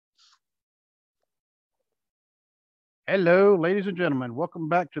Hello, ladies and gentlemen. Welcome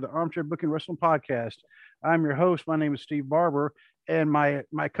back to the Armchair Booking Wrestling Podcast. I'm your host. My name is Steve Barber, and my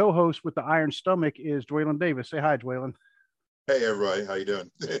co-host with the Iron Stomach is Dwaylon Davis. Say hi, Dwaylon. Hey everybody, how you doing?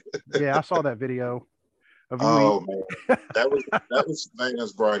 Yeah, I saw that video of you Oh eating. man, that was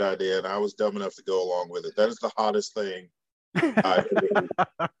Vanna's bright idea, and I was dumb enough to go along with it. That is the hottest thing I've ever.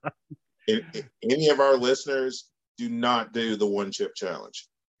 Any of our listeners do not do the one chip challenge.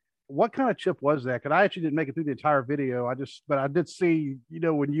 What kind of chip was that? Because I actually didn't make it through the entire video. But I did see,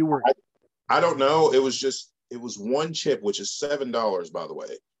 when you were. I don't know. It was one chip, which is $7, by the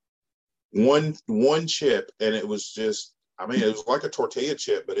way. One chip, and it was just. I mean, it was like a tortilla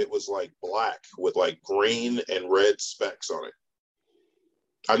chip, but it was like black with like green and red specks on it.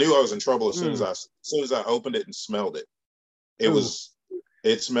 I knew I was in trouble as soon as I opened it and smelled it.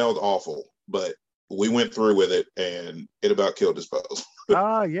 It smelled awful, but we went through with it, and it about killed us both.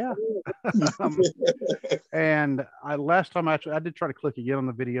 Yeah. And last time I did try to click again on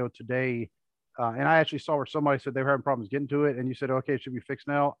the video today, and I actually saw where somebody said they were having problems getting to it, and you said, "Okay, it should be fixed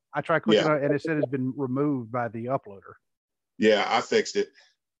now." I tried clicking on it, and it said it's been removed by the uploader. Yeah, I fixed it.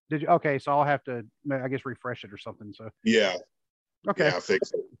 Did you? Okay, so I'll have to, I guess, refresh it or something. So yeah, okay, yeah, I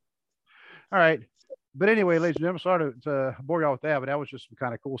fixed it. All right. But anyway, ladies and gentlemen, sorry to bore y'all with that, but that was just some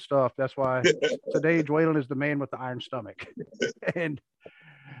kind of cool stuff. That's why today Dwaylon is the man with the iron stomach. And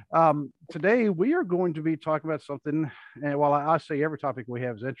today we are going to be talking about something, and while I say every topic we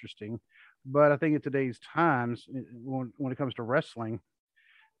have is interesting, but I think in today's times, when it comes to wrestling,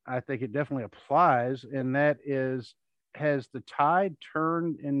 I think it definitely applies, and that is, has the tide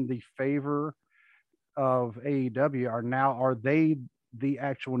turned in the favor of AEW? Are they the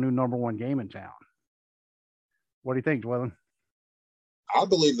actual new number one game in town? What do you think, Dwaylen? I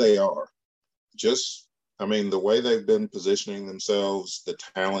believe they are. The way they've been positioning themselves, the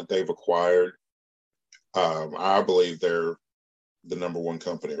talent they've acquired, I believe they're the number one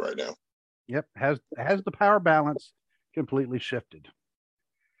company right now. Yep. Has the power balance completely shifted?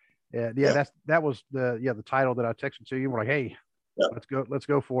 Yeah. That was the title that I texted to you. We're like, hey, let's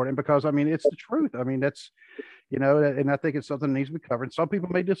go for it. And because it's the truth. That's and I think it's something that needs to be covered. Some people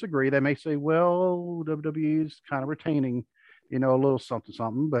may disagree. They may say, well, WWE is kind of retaining, a little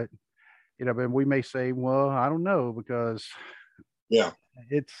something, but but we may say, well, I don't know, because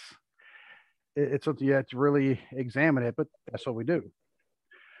it's something you have to really examine it, but that's what we do.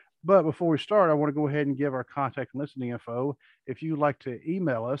 But before we start, I want to go ahead and give our contact and listening info. If you'd like to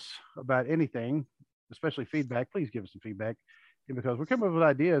email us about anything, especially feedback, please give us some feedback. And because we're coming up with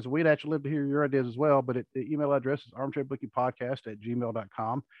ideas, we'd actually love to hear your ideas as well. But the email address is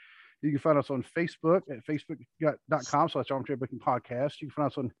armchairbookingpodcast@gmail.com. You can find us on Facebook at facebook.com/armchairbookingpodcast. You can find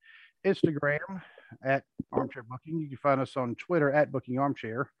us on Instagram at Armchair Booking. You can find us on Twitter at Booking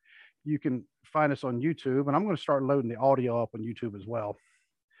Armchair. You can find us on YouTube, and I'm going to start loading the audio up on YouTube as well.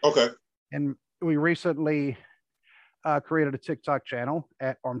 Okay. And we recently created a TikTok channel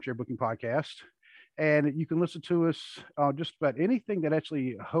at Armchair Booking Podcast. And you can listen to us just about anything that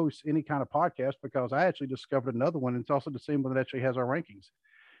actually hosts any kind of podcast, because I actually discovered another one. And it's also the same one that actually has our rankings.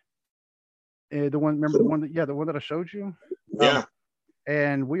 The one that I showed you? Yeah.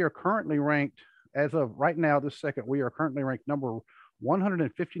 And we are currently ranked, as of right now, this second, we are currently ranked number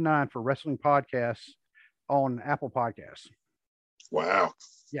 159 for wrestling podcasts on Apple Podcasts. Wow.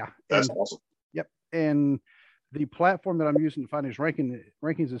 Yeah. That's awesome. Yep. And the platform that I'm using to find these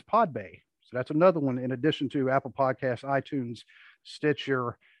rankings is Podbay. So that's another one in addition to Apple Podcasts, iTunes,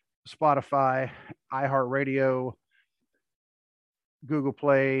 Stitcher, Spotify, iHeartRadio, Google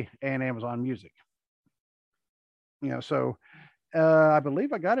Play, and Amazon Music. So I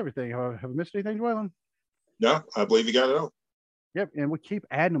believe I got everything. Have I missed anything, Dwaylon? No, I believe you got it all. Yep. And we keep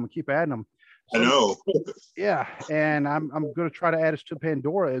adding them. So, I know. Yeah. And I'm going to try to add us to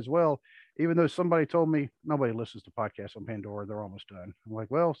Pandora as well, even though somebody told me nobody listens to podcasts on Pandora. They're almost done. I'm like,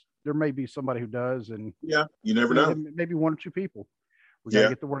 well, there may be somebody who does. And yeah, you never know. Maybe one or two people. We got to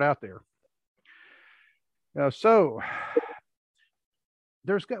get the word out there. So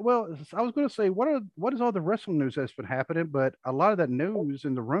I was going to say, what is all the wrestling news that's been happening? But a lot of that news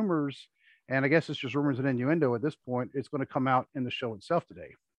and the rumors, and I guess it's just rumors and innuendo at this point, it's going to come out in the show itself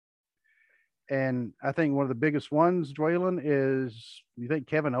today. And I think one of the biggest ones, Dwaylon, is, you think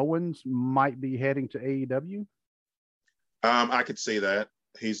Kevin Owens might be heading to AEW? I could see that.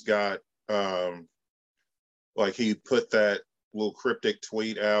 He's got, he put that little cryptic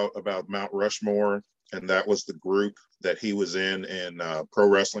tweet out about Mount Rushmore, and that was the group that he was in Pro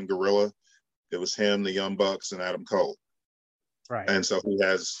Wrestling Guerrilla. It was him, the Young Bucks, and Adam Cole. Right. And so he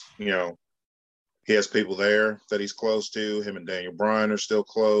has people there that he's close to. Him and Daniel Bryan are still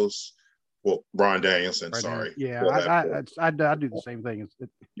close. Well, Bryan Danielson, Right there. sorry. Yeah, Well, I do the same thing.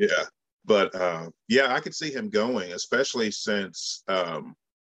 yeah, but yeah, I could see him going, especially since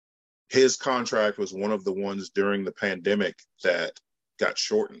his contract was one of the ones during the pandemic that got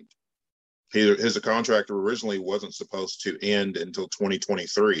shortened. His contract originally wasn't supposed to end until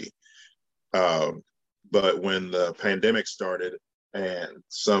 2023. But when the pandemic started and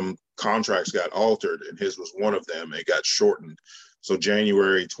some contracts got altered, and his was one of them, it got shortened. So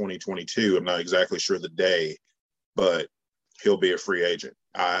January 2022, I'm not exactly sure the day, but he'll be a free agent.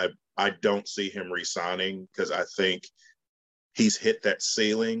 I don't see him re-signing because I think he's hit that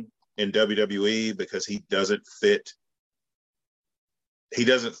ceiling in WWE because he doesn't fit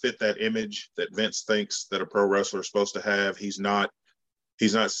that image that Vince thinks that a pro wrestler is supposed to have. He's not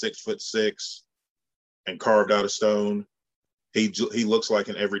 6'6" and carved out of stone. He looks like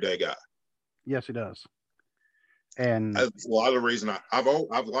an everyday guy. Yes, he does. And a lot of the reason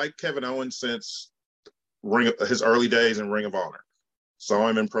I've liked Kevin Owens since his early days in Ring of Honor. Saw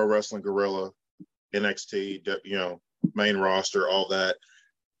him in Pro Wrestling Guerrilla, NXT, main roster, all that.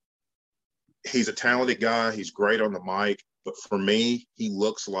 He's a talented guy. He's great on the mic. But for me, he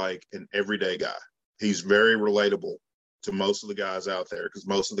looks like an everyday guy. He's very relatable to most of the guys out there because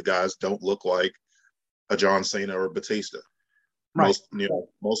most of the guys don't look like a John Cena or Batista. Right.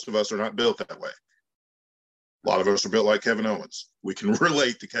 Most of us are not built that way. A lot of us are built like Kevin Owens. We can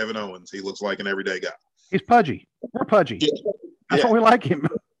relate to Kevin Owens. He looks like an everyday guy. He's pudgy. We're pudgy. Yeah. That's why we like him.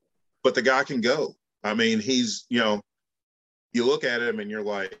 But the guy can go. I mean, he's, you look at him and you're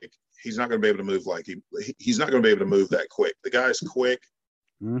like, he's not going to be able to move he's not going to be able to move that quick. The guy's quick.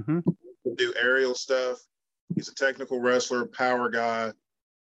 Mm-hmm. Do aerial stuff. He's a technical wrestler, power guy.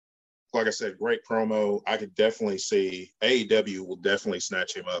 Like I said, great promo. I could definitely see AEW will definitely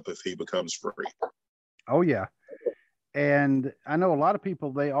snatch him up if he becomes free. Oh yeah, and I know a lot of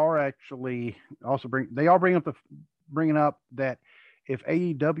people. They are actually also bringing up that if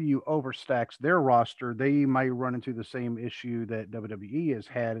AEW overstacks their roster, they may run into the same issue that WWE has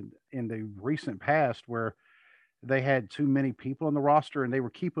had in the recent past, where they had too many people on the roster and they were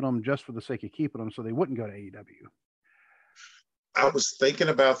keeping them just for the sake of keeping them, so they wouldn't go to AEW. I was thinking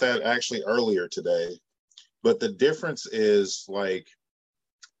about that actually earlier today, but the difference is like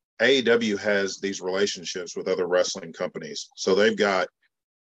AEW has these relationships with other wrestling companies. So they've got,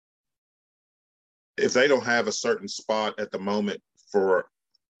 if they don't have a certain spot at the moment for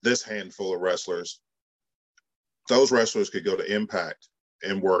this handful of wrestlers, those wrestlers could go to Impact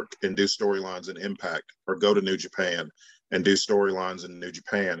and work and do storylines in Impact, or go to New Japan and do storylines in New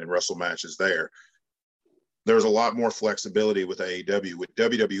Japan and wrestle matches there. There's a lot more flexibility with AEW. With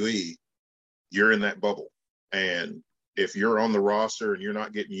WWE, you're in that bubble. And if you're on the roster and you're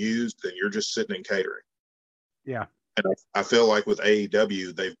not getting used, then you're just sitting in catering. Yeah. And I feel like with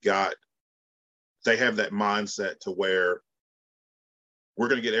AEW, they have that mindset to where we're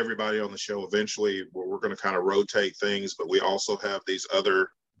going to get everybody on the show eventually, where we're going to kind of rotate things, but we also have these other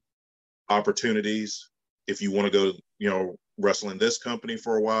opportunities. If you want to go, wrestle in this company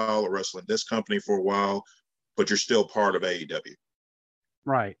for a while or wrestle in this company for a while, but you're still part of AEW.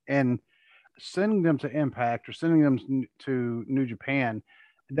 Right. And sending them to Impact or sending them to New Japan,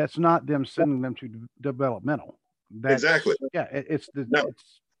 that's not them sending them to developmental. Exactly. Yeah. It's two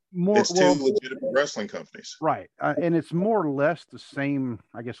legitimate wrestling companies. Right. And it's more or less the same,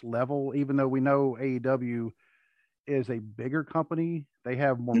 I guess, level, even though we know AEW is a bigger company. They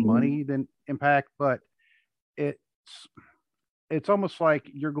have more money than Impact, but it's almost like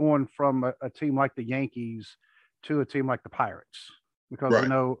you're going from a team like the Yankees to a team like the Pirates, because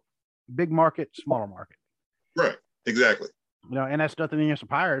big market, smaller market. Right. Exactly. And that's nothing against the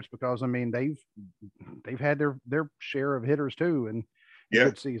Pirates, because I mean they've had their share of hitters too, and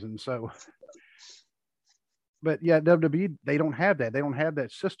good seasons. So, but yeah, WWE, they don't have that. They don't have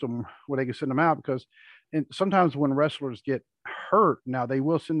that system where they can send them out, because sometimes when wrestlers get hurt, now they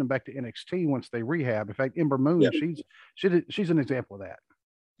will send them back to NXT once they rehab. In fact, Ember Moon, she's an example of that.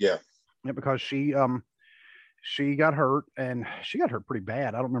 Yeah, because she got hurt, and she got hurt pretty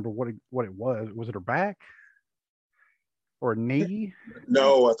bad. I don't remember what it was. Was it her back or a knee?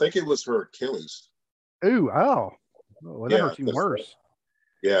 No, I think it was her Achilles. Well, that hurts even worse.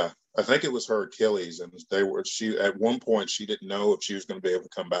 Yeah, I think it was her Achilles, and she at one point she didn't know if she was going to be able to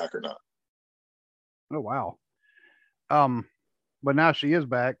come back or not. Oh wow. But now she is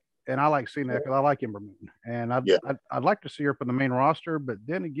back, and I like seeing that because I like Ember Moon, and I'd like to see her up in the main roster. But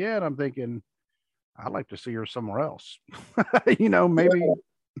then again, I'm thinking I'd like to see her somewhere else. Maybe.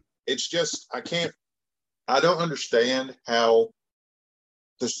 It's just I don't understand how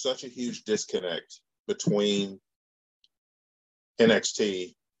there's such a huge disconnect between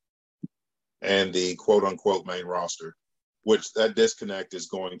NXT and the quote unquote main roster, which that disconnect is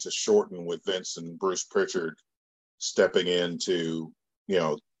going to shorten with Vince and Bruce Pritchard stepping into,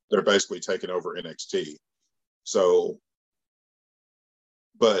 they're basically taking over NXT. So,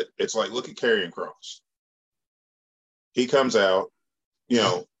 but it's like, look at Karrion Kross. He comes out,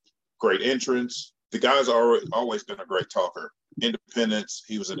 great entrance. The guy's always been a great talker. Independence,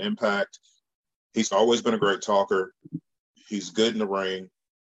 he was an Impact. He's always been a great talker. He's good in the ring.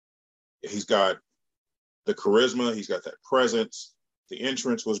 He's got the charisma. He's got that presence. The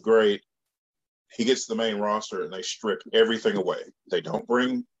entrance was great. He gets to the main roster and they strip everything away. They don't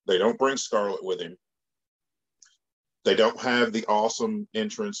bring Scarlett with him. They don't have the awesome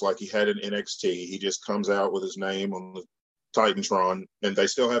entrance like he had in NXT. He just comes out with his name on the Titantron, and they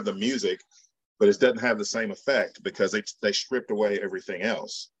still have the music, but it doesn't have the same effect because they stripped away everything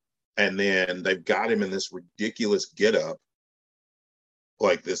else. And then they've got him in this ridiculous getup,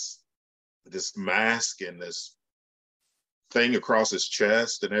 like this mask and this thing across his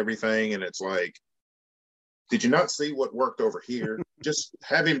chest and everything. And it's like, did you not see what worked over here? Just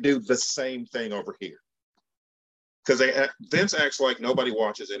have him do the same thing over here. Because Vince acts like nobody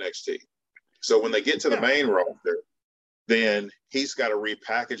watches NXT. So when they get to the main roster, then he's got to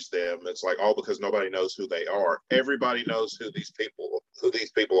repackage them. It's like, all because nobody knows who they are. Everybody knows who these people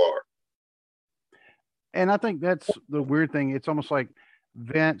are. And I think that's the weird thing. It's almost like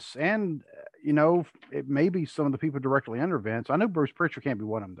Vince and, it may be some of the people directly under Vince. I know Bruce Pritchard can't be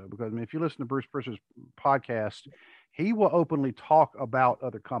one of them, though, because if you listen to Bruce Pritchard's podcast, he will openly talk about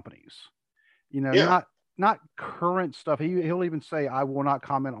other companies. Not current stuff. He'll even say, I will not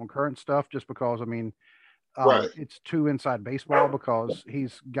comment on current stuff just because, right. It's too inside baseball, because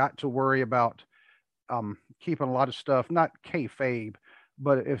he's got to worry about keeping a lot of stuff, not kayfabe,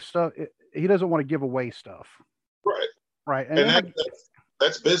 but if stuff, he doesn't want to give away stuff. Right. Right. And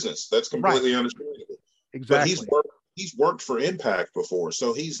that's business. That's completely understandable. Exactly. But he's worked for Impact before.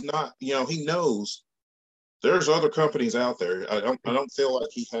 So he's not, he knows there's other companies out there. I don't feel like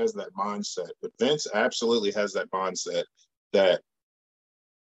he has that mindset, but Vince absolutely has that mindset that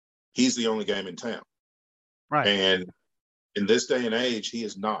he's the only game in town. Right. And in this day and age, he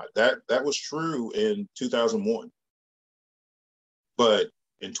is not. That was true in 2001. But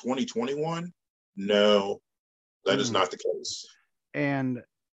in 2021, no, that is not the case. And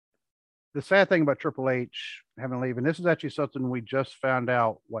the sad thing about Triple H having to leave, and this is actually something we just found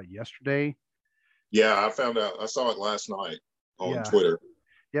out, yesterday? Yeah, I found out. I saw it last night on Twitter.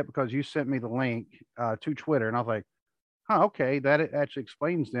 Yeah, because you sent me the link to Twitter, and I was like, okay, that actually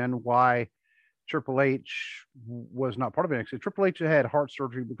explains then why Triple H was not part of NXT. Triple H had heart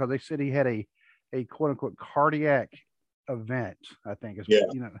surgery because they said he had a quote unquote cardiac event, I think.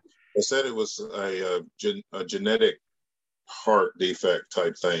 They said it was a genetic heart defect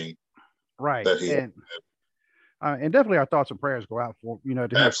type thing. Right. That he had. And definitely our thoughts and prayers go out for, to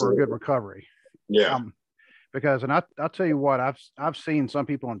him for a good recovery. Yeah. Because, and I'll tell you what, I've seen some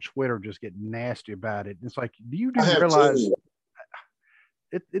people on Twitter just get nasty about it. It's like, do you realize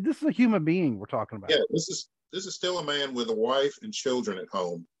this is a human being we're talking about? Yeah, this is still a man with a wife and children at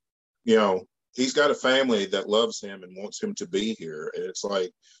home. He's got a family that loves him and wants him to be here. And it's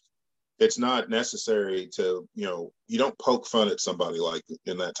like, it's not necessary to, you don't poke fun at somebody like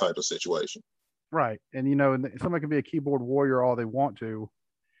in that type of situation. Right. And, and somebody can be a keyboard warrior all they want to.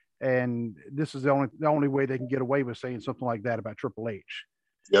 And this is the only way they can get away with saying something like that about Triple H.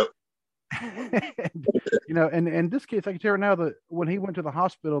 Yep. And in this case, I can tell you now that when he went to the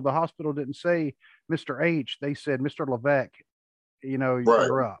hospital didn't say Mr. H, they said Mr. Levesque,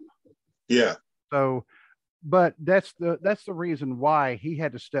 you're up. Yeah. So, but that's the reason why he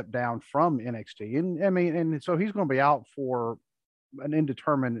had to step down from NXT. And so he's going to be out for an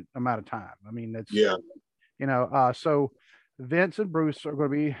indeterminate amount of time. So Vince and Bruce are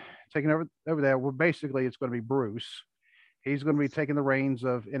going to be taking over there. Well, basically it's going to be Bruce. He's going to be taking the reins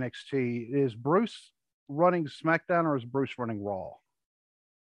of NXT. Is Bruce running SmackDown or is Bruce running Raw?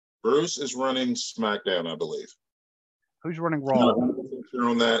 Bruce is running SmackDown, I believe. Who's running Raw? Sure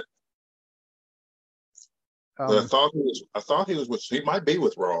on that. I thought he was with. He might be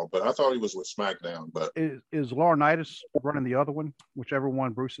with Raw, but I thought he was with SmackDown. But is Laurinaitis running the other one, whichever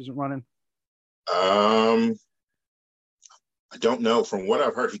one Bruce isn't running? I don't know. From what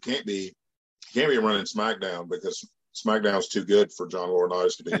I've heard, he can't be running SmackDown because SmackDown's too good for John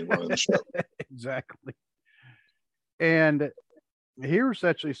Laurinaitis to be running the show. Exactly. And here's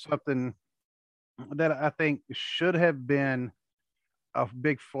actually something that I think should have been a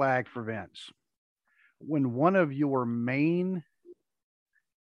big flag for Vince. When one of your main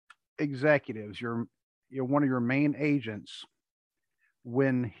executives, one of your main agents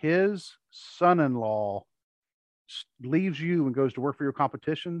when his son-in-law leaves you and goes to work for your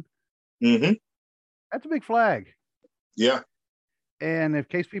competition, that's a big flag. Yeah. And in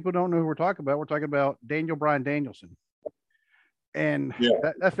case people don't know who we're talking about Daniel Bryan Danielson. And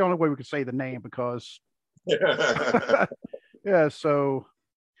that's the only way we could say the name, because yeah, so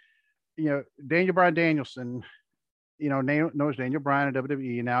Daniel Bryan Danielson, knows Daniel Bryan in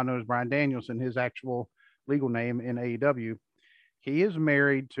WWE, now knows Bryan Danielson, his actual legal name in AEW. He is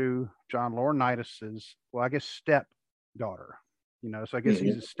married to John Laurinaitis's, well, I guess, stepdaughter. So I guess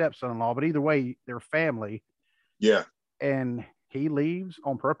he's his stepson-in-law, but either way, they're family. Yeah. And he leaves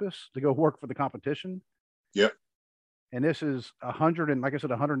on purpose to go work for the competition. Yep. And this is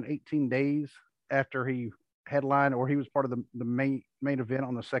 118 days after he headlined, or he was part of the main event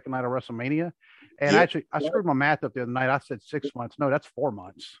on the second night of WrestleMania. And actually, I screwed my math up the other night. I said 6 months. No, that's 4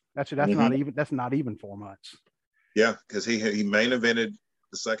 months. That's not even 4 months. Yeah, because he main evented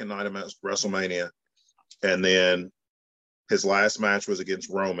the second night of WrestleMania, and then his last match was against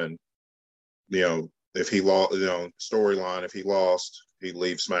Roman. If he lost, storyline, if he lost, he'd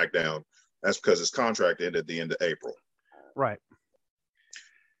leave SmackDown. That's because his contract ended at the end of April. Right.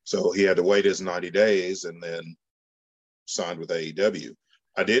 So he had to wait his 90 days and then signed with AEW.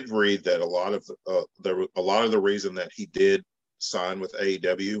 I did read that a lot of the reason that he did sign with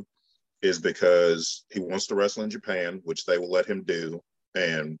AEW is because he wants to wrestle in Japan, which they will let him do,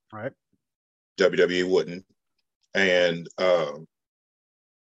 and WWE wouldn't. And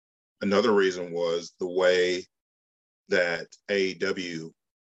another reason was the way that AEW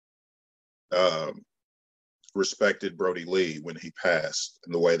respected Brody Lee when he passed,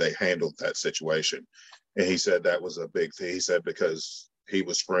 and the way they handled that situation. And he said that was a big thing. He said because he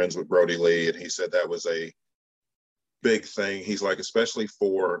was friends with Brody Lee, and he said that was a big thing. He's like, especially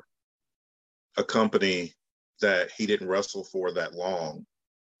for a company that he didn't wrestle for that long,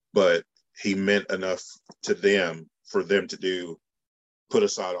 but he meant enough to them for them to put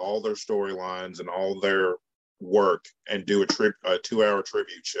aside all their storylines and all their work and do a 2-hour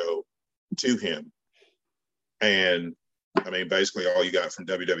tribute show to him. And I mean, basically all you got from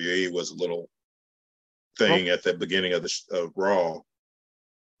WWE was a little thing at the beginning of Raw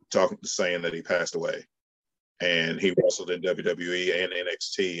saying that he passed away. And he wrestled in WWE and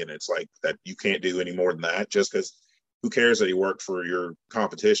NXT, and it's like that you can't do any more than that, just because who cares that he worked for your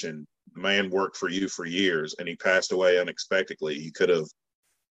competition? The man worked for you for years, and he passed away unexpectedly. You could have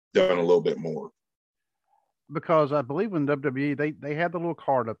done a little bit more. Because I believe in WWE, they had the little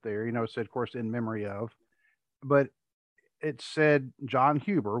card up there, it said, of course, in memory of, but it said John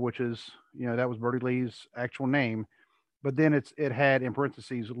Huber, which is, that was Brody Lee's actual name. But then it had in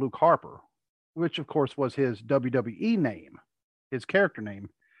parentheses Luke Harper, which of course was his WWE name, his character name.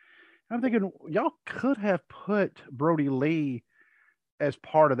 And I'm thinking, y'all could have put Brody Lee as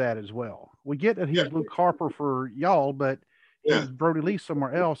part of that as well. We get that he's Luke Harper for y'all, but he's Brody Lee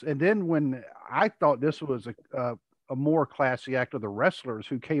somewhere else. And then when I thought this was a more classy act of the wrestlers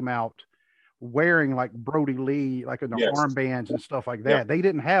who came out wearing like Brody Lee, like in their armbands and stuff like that, they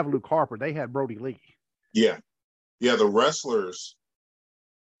didn't have Luke Harper. They had Brody Lee. Yeah. Yeah, the wrestlers,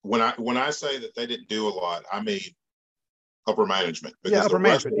 when I say that they didn't do a lot, I mean upper management. Because upper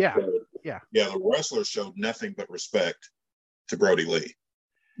management. The wrestlers showed nothing but respect to Brody Lee.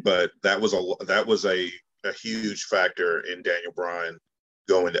 But that was a huge factor in Daniel Bryan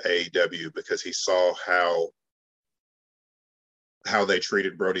going to AEW, because he saw how they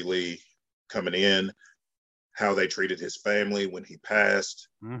treated Brody Lee coming in, how they treated his family when he passed.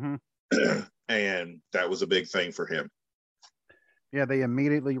 And that was a big thing for him. Yeah, they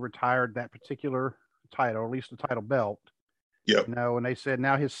immediately retired that particular title, or at least the title belt. Yep. And they said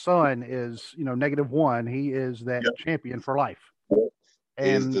now his son is, -1. He is that champion for life.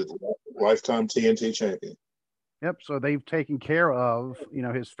 And he's the lifetime TNT champion. Yep. So they've taken care of,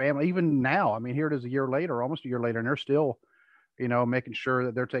 his family. Even now, I mean, here it is almost a year later, and they're still, making sure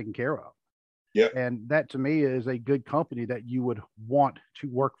that they're taken care of. Yeah. And that to me is a good company that you would want to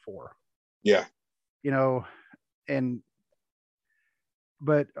work for. Yeah.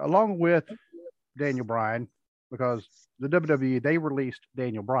 But along with Daniel Bryan, because the WWE, they released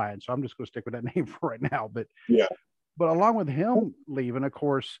Daniel Bryan, so I'm just going to stick with that name for right now. But along with him leaving, of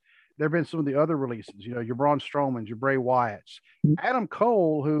course, there have been some of the other releases, your Braun Strowmans, your Bray Wyatts, Adam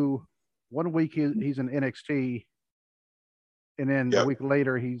Cole, who 1 week he's in NXT, and then a week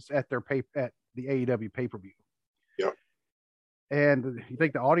later he's at at the AEW pay-per-view. Yeah. And you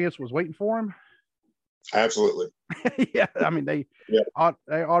think the audience was waiting for him? Absolutely. Yeah. I mean, they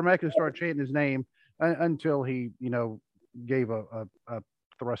automatically started chanting his name until he, gave a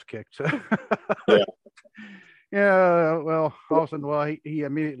thrust kick to Yeah, well, all of a sudden, well, he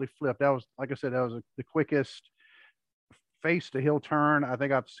immediately flipped. That was, like I said, that was the quickest face to heel turn I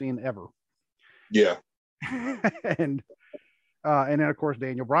think I've seen ever. Yeah. and then of course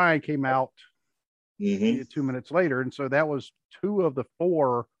Daniel Bryan came out 2 minutes later, and so that was 2 of the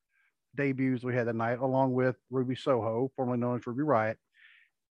 4 debuts we had that night, along with Ruby Soho, formerly known as Ruby Riott.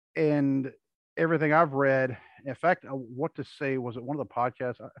 And everything I've read, in fact, what to say was it one of the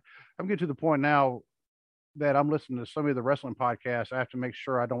podcasts? I'm getting to the point now that I'm listening to some of the wrestling podcasts. I have to make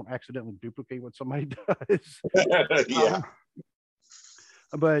sure I don't accidentally duplicate what somebody does. Yeah.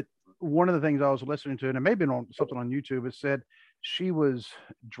 But one of the things I was listening to, and it may have been on something on YouTube, it said she was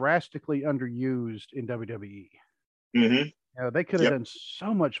drastically underused in WWE. They could have done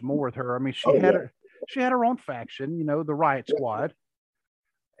so much more with her. I mean, she had her own faction, the Riot Squad,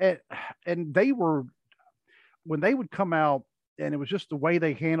 and they were, when they would come out, and it was just the way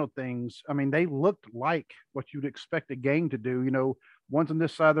they handled things. I mean, they looked like what you'd expect a gang to do. One's on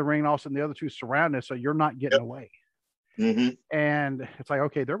this side of the ring, and all of a sudden the other two surround us, so you're not getting away. And it's like,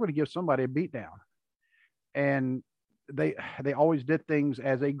 okay, they're going to give somebody a beat down. And they always did things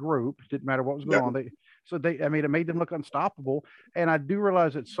as a group. It didn't matter what was going on. It made them look unstoppable. And I do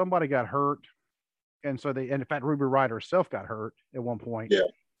realize that somebody got hurt. And so and in fact, Ruby Riott herself got hurt at one point. Yeah.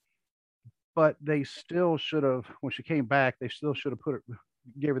 But they still should have, when she came back, they still should have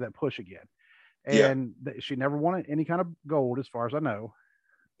gave her that push again. And she never won any kind of gold, as far as I know.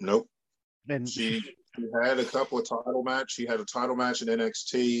 Nope. And she had a couple of title matches. She had a title match in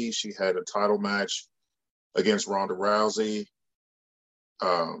NXT. She had a title match against Ronda Rousey.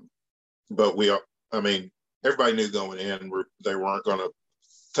 But everybody knew going in they weren't going to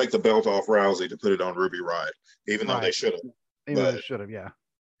take the belt off Rousey to put it on Ruby Riott, even though they should have. They should have, yeah.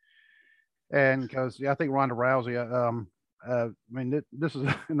 And because I think Ronda Rousey, this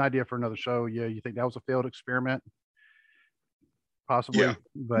is an idea for another show. Yeah, you think that was a failed experiment? Possibly,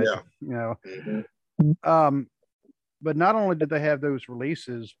 but but not only did they have those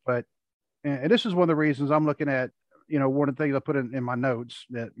releases, but and this is one of the reasons I'm looking at. One of the things I put in my notes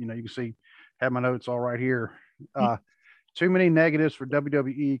that you can see, have my notes all right here. Too many negatives for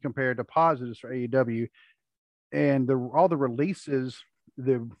WWE compared to positives for AEW, and all the releases.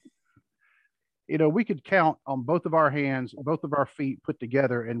 We could count on both of our hands, both of our feet put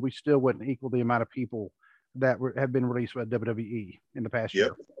together, and we still wouldn't equal the amount of people that have been released by WWE in the past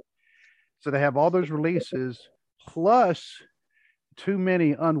year. So they have all those releases, plus too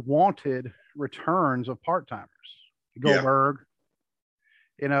many unwanted returns of part-timers. Goldberg.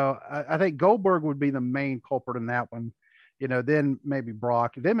 I think Goldberg would be the main culprit in that one. Then maybe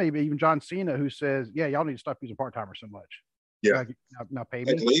Brock, then maybe even John Cena, who says, yeah, y'all need to stop using part-timers so much. Yeah. Now pay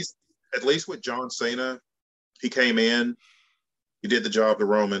me. At least with John Cena, he came in, he did the job to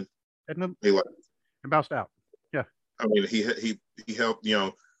Roman, he left. And bounced out. Yeah. I mean, he helped,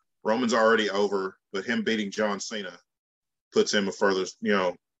 Roman's already over, but him beating John Cena puts him a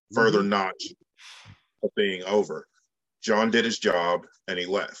further notch of being over. John did his job and he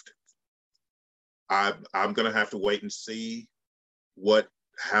left. I'm going to have to wait and see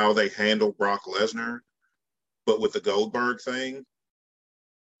how they handle Brock Lesnar. But with the Goldberg thing,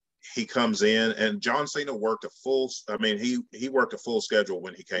 he comes in, and John Cena worked he worked a full schedule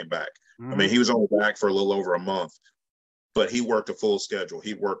when he came back. I mean, he was only back for a little over a month, but he worked a full schedule.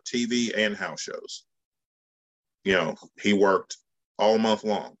 He worked TV and house shows. He worked all month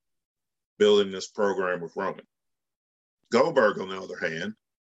long building this program with Roman. Goldberg, on the other hand,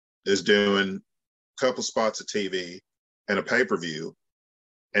 is doing a couple spots of TV and a pay-per-view,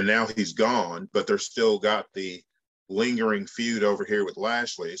 and now he's gone, but they're still got the lingering feud over here with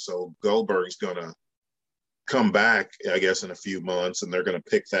Lashley. So Goldberg's going to come back, I guess, in a few months, and they're going to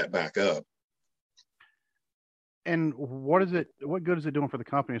pick that back up. And what good is it doing for the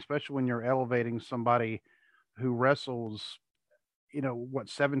company, especially when you're elevating somebody who wrestles,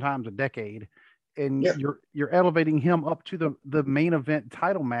 7 times a decade, and you're elevating him up to the main event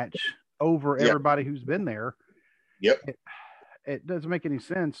title match over everybody who's been there. Yep. It doesn't make any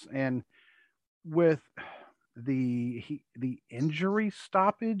sense. And with the injury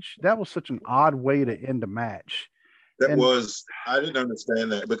stoppage, that was such an odd way to end a match. I didn't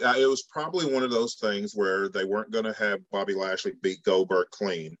understand that, but it was probably one of those things where they weren't going to have Bobby Lashley beat Goldberg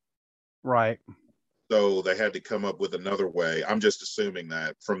clean. Right. So they had to come up with another way. I'm just assuming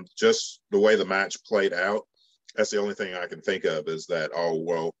that from just the way the match played out, that's the only thing I can think of is that,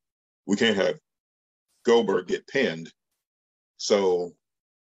 we can't have Goldberg get pinned. So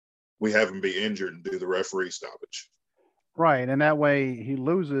we have him be injured and do the referee stoppage. Right. And that way he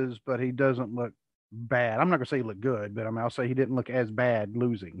loses, but he doesn't look bad. I'm not going to say he looked good, but I'll say he didn't look as bad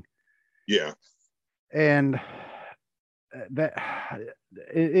losing. Yeah. And that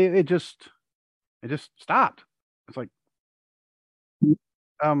it just stopped. It's like it's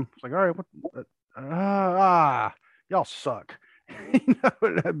like, all right, what y'all suck.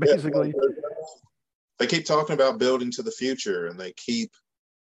 Basically. They keep talking about building to the future, and they keep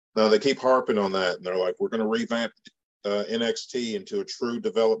harping on that, and they're like, we're going to revamp NXT into a true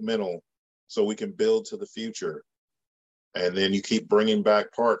developmental so we can build to the future. And then you keep bringing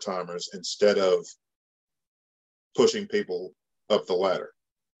back part-timers instead of pushing people up the ladder.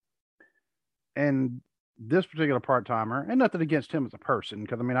 And this particular part-timer, and nothing against him as a person,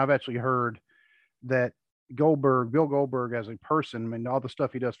 because I mean, I've actually heard that Bill Goldberg as a person, I mean, all the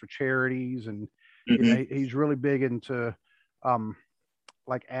stuff he does for charities, and you know, he's really big into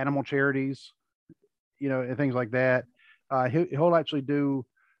like animal charities, you know, and things like that. He'll actually do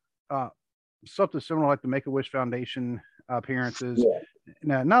something similar like the Make-A-Wish Foundation appearances. Yeah.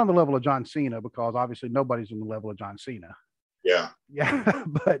 Now, not on the level of John Cena, because obviously nobody's on the level of John Cena. Yeah.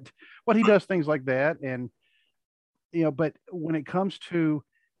 But he does things like that. And, you know, but when it comes to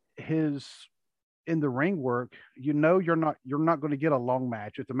his in the ring work, you know, you're not going to get a long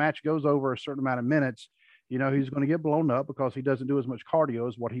match. If the match goes over a certain amount of minutes, you know, he's going to get blown up because he doesn't do as much cardio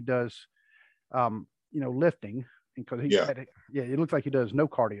as what he does, you know, lifting. Because it looks like he does no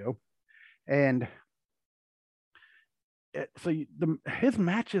cardio. And so his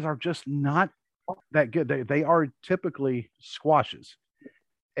matches are just not that good. They are typically squashes,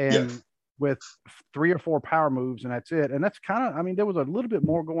 and with 3 or 4 power moves, and that's it. And that's kind of, I mean, there was a little bit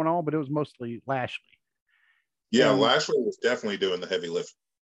more going on, but it was mostly Lashley. Yeah, Lashley was definitely doing the heavy lift.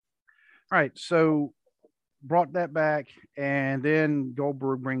 Right. So brought that back, and then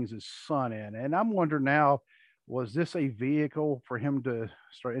Goldberg brings his son in. And I'm wondering now, was this a vehicle for him to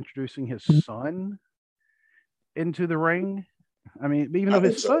start introducing his son into the ring? I mean, even though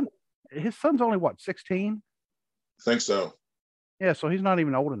his son's only what, 16? I think so. Yeah, so he's not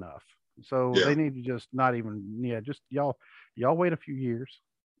even old enough. So they need to just not even, just y'all wait a few years.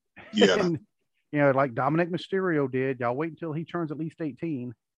 Yeah. And, you know, like Dominic Mysterio did, y'all wait until he turns at least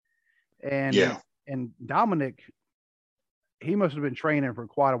 18. And Dominic, he must have been training for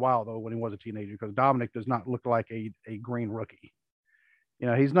quite a while though when he was a teenager, because Dominic does not look like a green rookie. You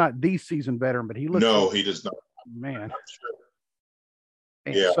know, he's not the seasoned veteran, but he looks. No, he does not. Man.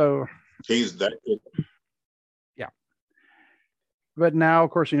 Yeah. So he's that good. Yeah. But now, of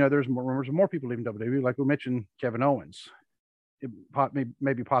course, you know, there's more rumors of more people leaving WWE. Like we mentioned, Kevin Owens,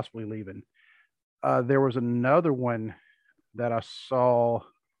 maybe possibly leaving. There was another one that I saw.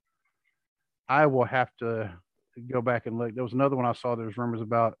 I will have to go back and look. There was another one I saw. There's rumors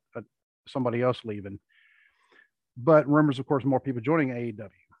about somebody else leaving. But rumors, of course, more people joining AEW.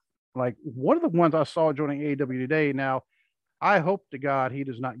 Like one of the ones I saw joining AEW today. Now, I hope to God he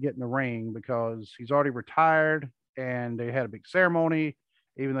does not get in the ring, because he's already retired and they had a big ceremony,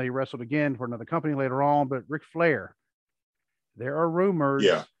 even though he wrestled again for another company later on. But Ric Flair, there are rumors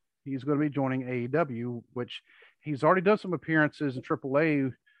he's going to be joining AEW, which he's already done some appearances in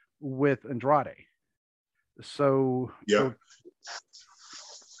AAA with Andrade. So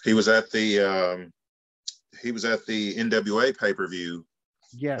he was at the NWA pay-per-view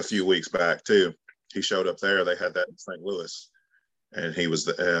a few weeks back too. He showed up there. They had that in St. Louis, and he was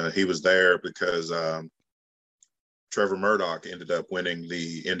there because Trevor Murdoch ended up winning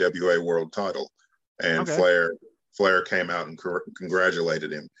the NWA World Title, and Flair came out and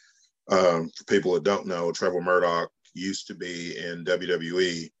congratulated him. For people that don't know, Trevor Murdoch used to be in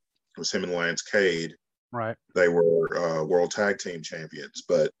WWE. It was him and Lance Cade. Right. They were World Tag Team Champions,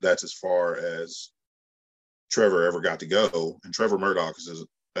 but that's as far as Trevor ever got to go. And Trevor Murdoch is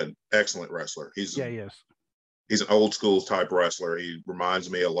an excellent wrestler. He's an old school type wrestler. He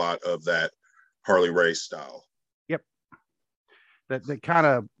reminds me a lot of that Harley Race style. Yep. That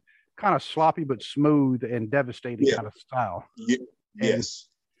kind of sloppy but smooth and devastating kind of style. Yes.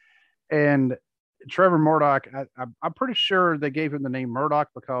 And Trevor Murdoch, I'm pretty sure they gave him the name Murdoch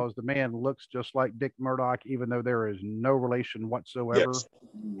because the man looks just like Dick Murdoch, even though there is no relation whatsoever. Yes,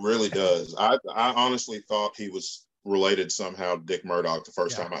 really does. I honestly thought he was related somehow to Dick Murdoch the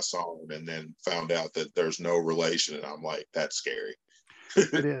first time I saw him, and then found out that there's no relation, and I'm like, that's scary.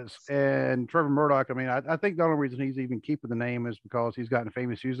 It is. And Trevor Murdoch, I mean, I think the only reason he's even keeping the name is because he's gotten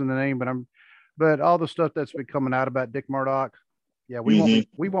famous using the name. But all the stuff that's been coming out about Dick Murdoch, we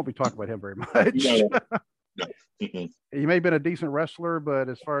won't be talking about him very much. No. He may have been a decent wrestler, but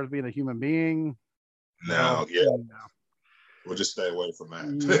as far as being a human being, no. We'll just stay away from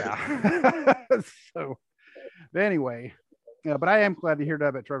that. So, anyway, but I am glad to hear that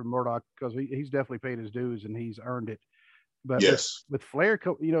about Trevor Murdoch, because he's definitely paid his dues and he's earned it. But Yes. with Flair,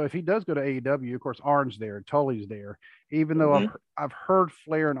 if he does go to AEW, of course, Arn's there, Tully's there. Even though I've heard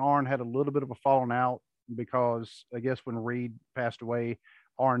Flair and Arn had a little bit of a falling out because I guess when Reed passed away,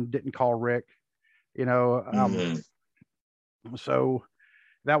 Arn didn't call Rick. So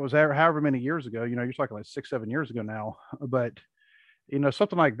that was however many years ago. You're talking like 6-7 years ago now. But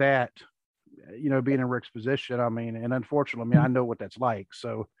something like that. Being in Rick's position, I mean, and unfortunately, I know what that's like.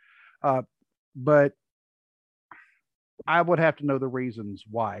 So, but I would have to know the reasons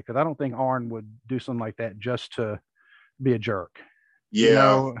why, because I don't think Arn would do something like that just to be a jerk.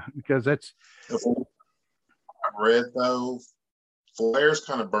 Yeah. Because that's. I've read though, Flair's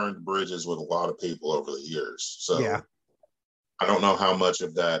kind of burned bridges with a lot of people over the years. So yeah. I don't know how much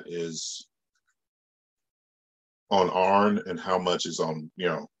of that is on Arn and how much is on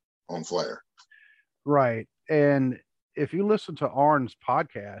Flair. Right. And if you listen to Arn's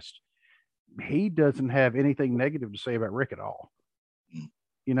podcast, he doesn't have anything negative to say about Rick at all.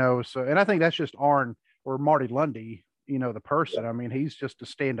 So, and I think that's just Arn or Marty Lundy, the person. I mean, he's just a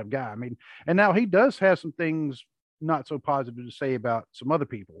stand-up guy. I mean, and now he does have some things not so positive to say about some other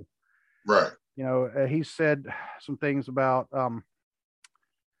people. Right. He said some things about,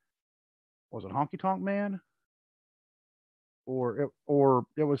 was it Honky Tonk Man? Or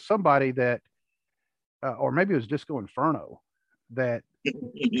it was somebody that, or maybe it was Disco Inferno that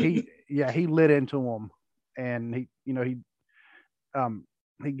he lit into him, and he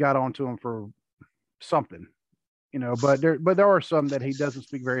got onto him for something, but there are some that he doesn't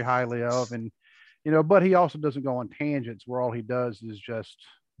speak very highly of, and but he also doesn't go on tangents where all he does is just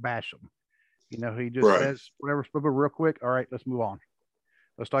bash them. He just says whatever, but real quick. All right, let's move on.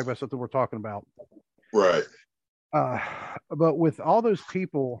 Let's talk about something we're talking about. Right. But with all those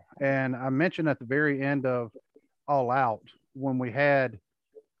people, and I mentioned at the very end of All Out, when we had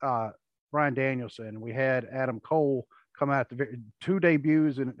Bryan Danielson, we had Adam Cole come out the 2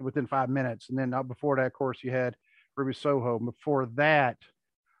 debuts within 5 minutes, and then before that, of course, you had Ruby Soho. Before that,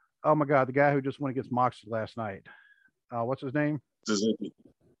 oh my God, the guy who just went against Moxley last night. What's his name? Suzuki.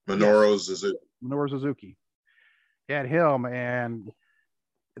 Minoru Suzuki. Minoru Suzuki. You had him, and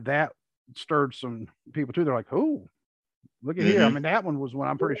that stirred some people too. They're like, "Oh, look at here!" I mean, that one was one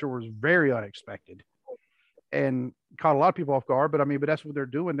I'm pretty sure was very unexpected and caught a lot of people off guard. But that's what they're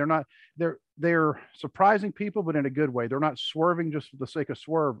doing. They're surprising people, but in a good way. They're not swerving just for the sake of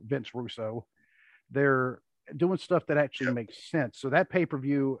swerve. Vince Russo, they're doing stuff that actually makes sense. So that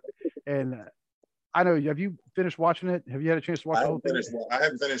pay-per-view, and I know, have you finished watching it? Have you had a chance to watch the whole thing? I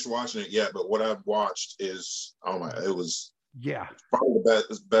haven't finished watching it yet, but what I've watched is, it was probably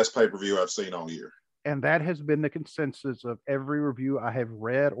the best pay-per-view I've seen all year. And that has been the consensus of every review I have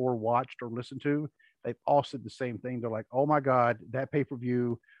read or watched or listened to. They've all said the same thing. They're like, "Oh my God, that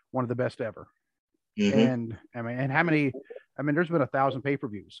pay-per-view, one of the best ever." And and how many? There's been 1,000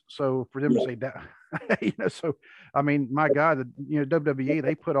 pay-per-views. So for them to say that, so my God, WWE,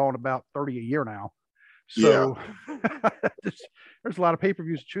 they put on about 30 a year now. So there's a lot of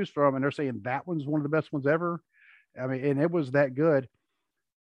pay-per-views to choose from, and they're saying that one's one of the best ones ever. And it was that good.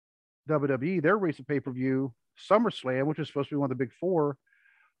 WWE, their recent pay-per-view, SummerSlam, which is supposed to be one of the big four,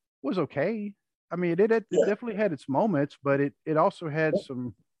 was okay. It definitely had its moments, but it also had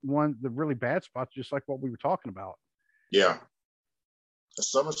the really bad spots, just like what we were talking about. Yeah.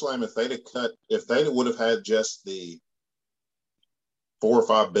 SummerSlam, if they would have had just the 4 or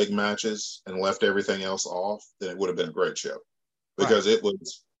 5 big matches and left everything else off, then it would have been a great show, because it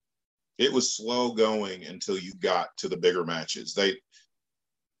was slow going until you got to the bigger matches.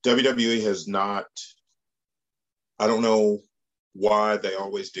 WWE has not, I don't know why they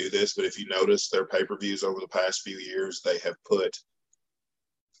always do this, but if you notice their pay-per-views over the past few years, they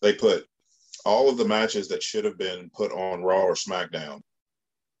put all of the matches that should have been put on Raw or SmackDown.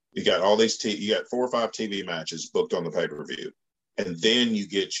 You got all these, you got 4 or 5 TV matches booked on the pay-per-view. And then you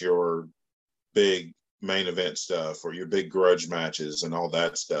get your big main event stuff or your big grudge matches and all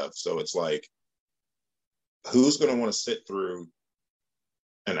that stuff. So it's like, who's going to want to sit through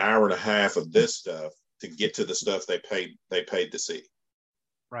an hour and a half of this stuff to get to the stuff they paid to see?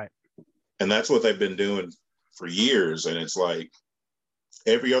 Right. And that's what they've been doing for years. And it's like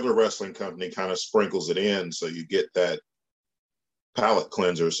every other wrestling company kind of sprinkles it in, so you get that palate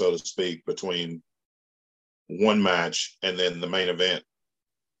cleanser, so to speak, between one match and then the main event.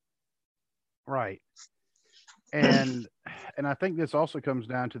 Right. And I think this also comes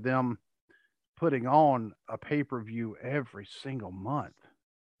down to them putting on a pay-per-view every single month.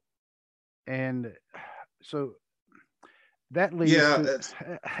 And so that leads to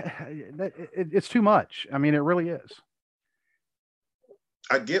it's too much. It really is.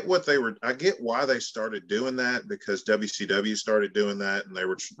 I get why they started doing that, because WCW started doing that, and they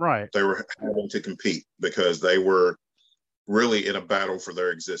were having to compete because they were really in a battle for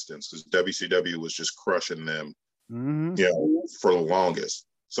their existence, because WCW was just crushing them, for the longest.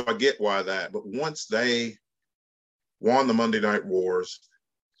 So I get why that. But once they won the Monday Night Wars,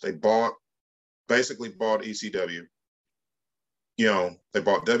 they basically bought ECW. They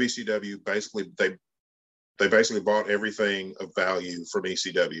bought WCW. Basically, they basically bought everything of value from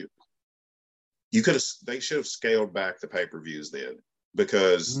ECW. They should have scaled back the pay-per-views then,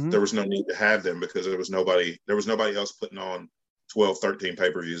 because there was no need to have them, because there was nobody else putting on 12, 13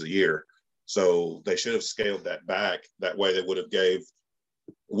 pay-per-views a year. So they should have scaled that back. That way they would have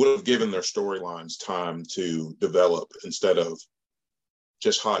given their storylines time to develop, instead of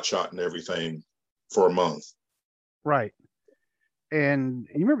just hot-shotting everything for a month. Right. And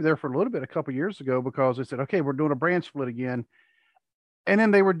you remember there for a little bit, a couple years ago, because they said, okay, we're doing a brand split again. And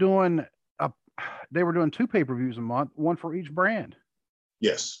then they were doing 2 pay-per-views a month, one for each brand.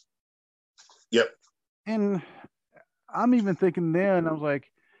 Yes. Yep. And I'm even thinking then, I was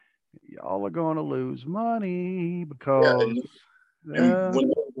like, y'all are going to lose money, because and when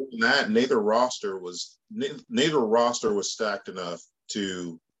they were doing that, neither roster was stacked enough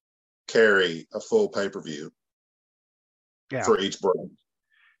to carry a full pay-per-view for each brand.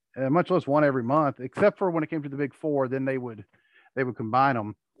 Much less one every month, except for when it came to the big 4, then they would combine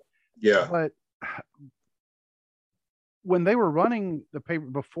them. Yeah. But when they were running the paper,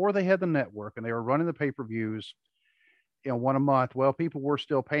 before they had the network, and they were running the pay-per-views, one a month, well, people were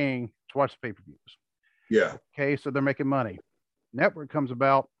still paying to watch the pay-per-views. Yeah. Okay, so they're making money. Network comes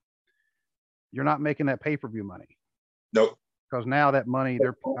about, you're not making that pay-per-view money. Nope. Because now that money, now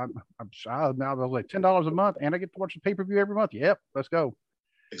they're like $10 a month, and I get to watch the pay-per-view every month. Yep, let's go.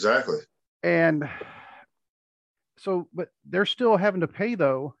 Exactly. And so, but they're still having to pay,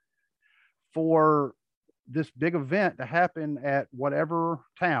 though, for this big event to happen at whatever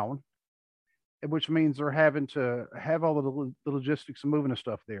town, which means they're having to have all of the logistics of moving the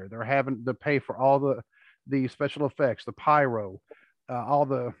stuff there. They're having to pay for all the special effects, the pyro, all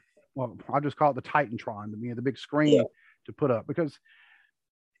the, well, I'll just call it the Titantron, the big screen to put up, because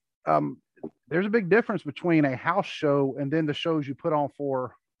there's a big difference between a house show and then the shows you put on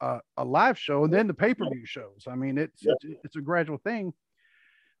for a live show, and then the pay-per-view shows. I mean, it's a gradual thing.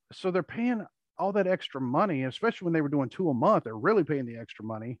 So they're paying all that extra money, especially when they were doing 2 a month. They're really paying the extra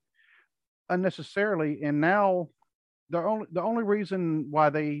money unnecessarily. And now the only reason why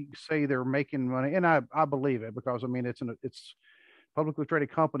they say they're making money, and I believe it, because I mean, it's publicly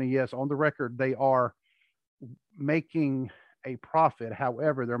traded company. Yes, on the record, they are making a profit.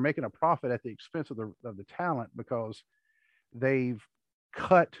 However, they're making a profit at the expense of the talent, because they've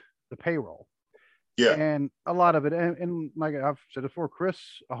cut the payroll. Yeah. And a lot of it, and like I've said before, Chris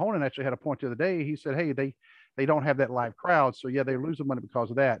Ahonen actually had a point the other day. He said, hey, they don't have that live crowd. So yeah, they're losing money because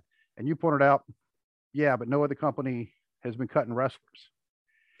of that. And you pointed out, yeah, but no other company has been cutting wrestlers.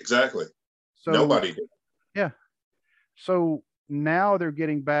 Exactly. So nobody did. Yeah. So now they're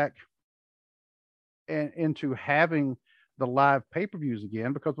getting back into having the live pay-per-views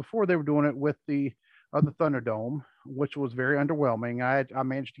again, because before they were doing it with the Thunderdome, which was very underwhelming. I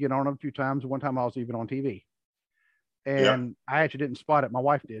managed to get on it a few times. One time I was even on TV, and I actually didn't spot it. My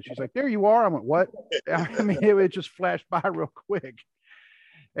wife did. She's like, "There you are." I went, "What?" I mean, it just flashed by real quick,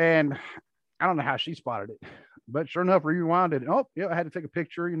 and I don't know how she spotted it, but sure enough, rewinded. Oh, yeah, I had to take a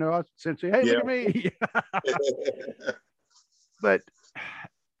picture. I said, "Hey, look at me." But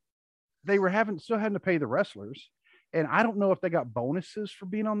they were still having to pay the wrestlers, and I don't know if they got bonuses for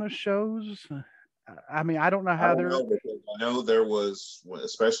being on those shows. I mean, I don't know how they're. I know there was,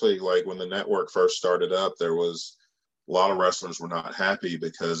 especially like when the network first started up, there was a lot of wrestlers were not happy,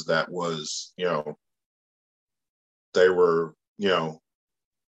 because that was, they were,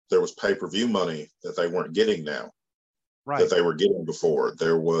 there was pay-per-view money that they weren't getting now, right? That they were getting before.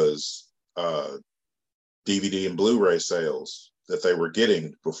 There was DVD and Blu-ray sales that they were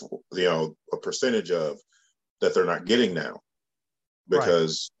getting before, a percentage of that they're not getting now,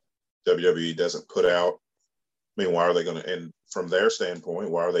 because WWE doesn't put out. I mean, why are they going to? And from their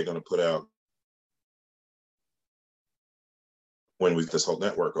standpoint, why are they going to put out when we've this whole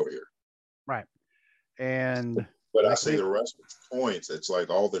network over here? Right. And but I see the rest of the points. It's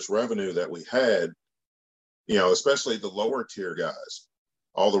like all this revenue that we had, especially the lower tier guys,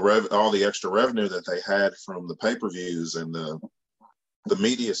 all the extra revenue that they had from the pay-per-views and the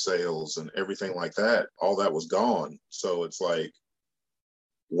media sales and everything like that, all that was gone. So it's like,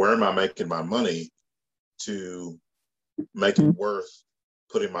 where am I making my money to make it worth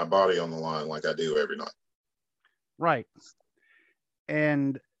putting my body on the line like I do every night? Right.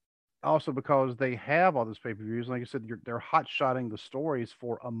 And also because they have all those pay-per-views, like I said, they're hot-shotting the stories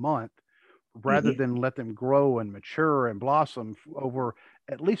for a month rather than let them grow and mature and blossom over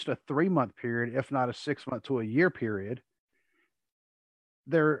at least a 3-month period, if not a 6-month to a year period.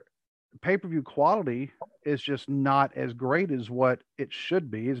 Their pay-per-view quality is just not as great as what it should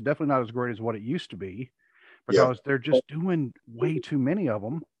be. It's definitely not as great as what it used to be because they're just doing way too many of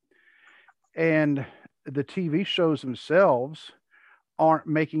them. And the TV shows themselves aren't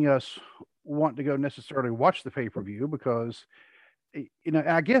making us want to go necessarily watch the pay-per-view because,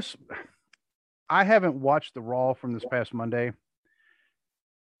 I guess I haven't watched the Raw from this past Monday,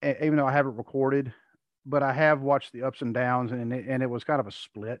 even though I haven't recorded, but I have watched the ups and downs, and it was kind of a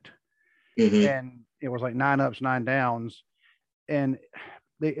split. And it was like 9 ups, 9 downs. And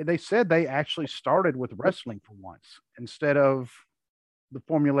they said they actually started with wrestling for once instead of the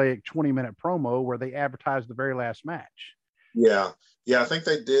formulaic 20-minute promo where they advertised the very last match. Yeah. I think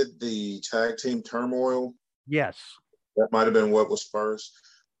they did the tag team turmoil. Yes. That might have been what was first.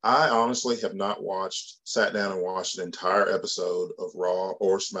 I honestly have not sat down and watched an entire episode of Raw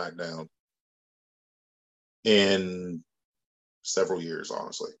or SmackDown in several years,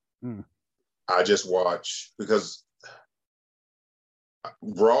 honestly. I just watch because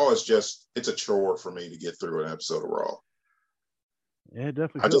Raw is it's a chore for me to get through an episode of Raw. Yeah, it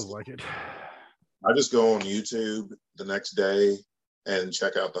definitely feels like it. I just go on YouTube the next day and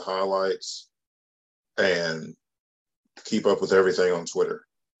check out the highlights and keep up with everything on Twitter.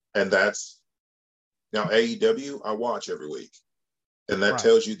 And that's now AEW, I watch every week. And that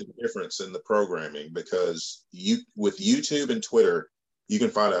tells you the difference in the programming because with YouTube and Twitter, you can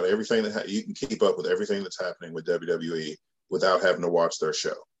find out everything you can keep up with everything that's happening with WWE without having to watch their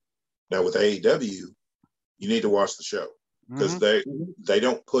show. Now with AEW, you need to watch the show because they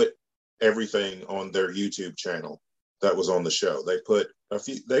don't put everything on their YouTube channel that was on the show. They put a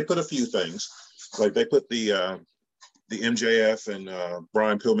few things, like they put the MJF and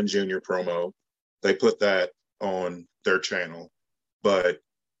Brian Pillman Jr. promo. They put that on their channel, but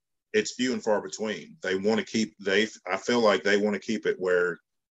it's few and far between. They want to keep I feel like they want to keep it where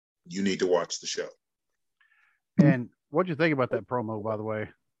you need to watch the show. And what'd you think about that promo, by the way?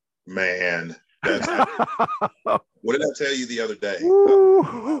 Man, what did I tell you the other day?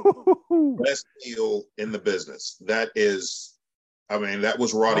 Best deal in the business. That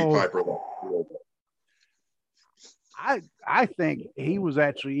was Roddy Piper. I think he was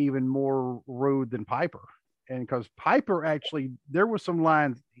actually even more rude than Piper. And because Piper actually, there were some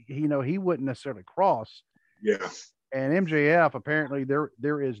lines, he wouldn't necessarily cross. Yeah. And MJF, apparently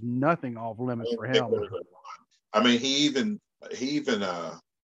there is nothing off limits for him. I mean, he even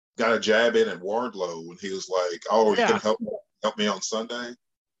got a jab in at Wardlow when he was like, "Oh, you can help me on Sunday."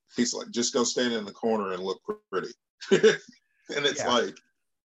 He's like, "Just go stand in the corner and look pretty." And it's like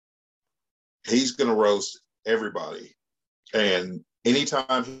he's gonna roast everybody. And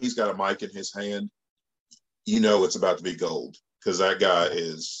anytime he's got a mic in his hand, it's about to be gold because that guy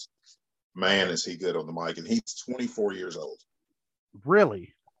is, man, is he good on the mic. And he's 24 years old.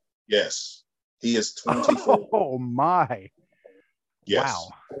 Really? Yes. He is 24. Oh my. Yes.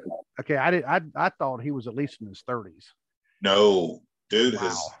 Wow. Okay. I thought he was at least in his 30s. No, dude,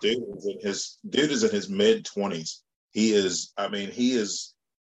 dude is in his mid 20s. He is,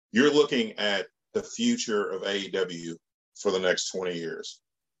 you're looking at the future of AEW for the next 20 years.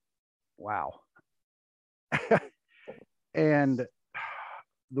 Wow. And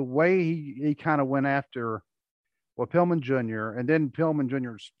the way he kind of went after Pillman Jr. and then Pillman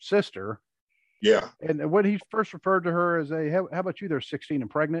Jr.'s sister. Yeah. And when he first referred to her as how about you? They're 16 and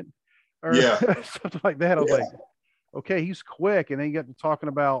pregnant, or something like that. I was like, okay, he's quick. And then he got to talking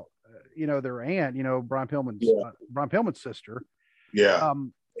about their aunt, Brian Pillman's sister. Yeah.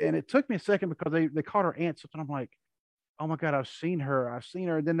 And it took me a second because they called her aunt something. I'm like, oh my God, I've seen her.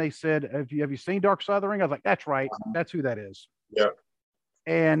 And then they said, have you seen Dark Side of the Ring? I was like, that's right. That's who that is. Yeah.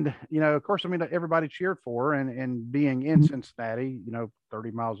 And, of course, everybody cheered for her and being in Cincinnati,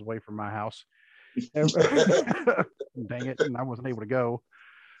 30 miles away from my house. Dang it. And I wasn't able to go,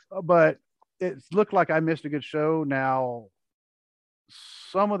 but it looked like I missed a good show. Now,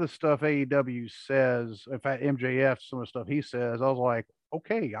 some of the stuff AEW says, in fact, MJF, some of the stuff he says, I was like,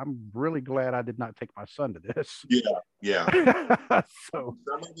 okay, I'm really glad I did not take my son to this. Yeah. So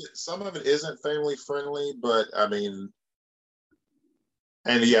some of it isn't family friendly, but I wouldn't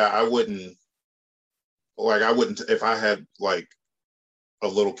if I had like a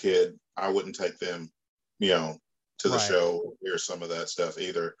little kid, I wouldn't take them, to the show or some of that stuff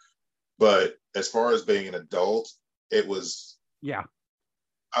either. But as far as being an adult, it was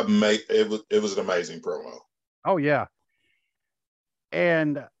it was an amazing promo. Oh yeah.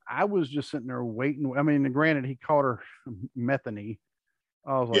 And I was just sitting there waiting. I mean, granted, he called her Methany.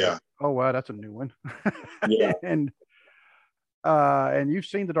 I was like, Yeah. oh wow, that's a new one. Yeah. And you've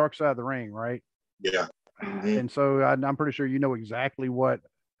seen the Dark Side of the Ring, right? Yeah. Mm-hmm. And so I'm pretty sure you know exactly what,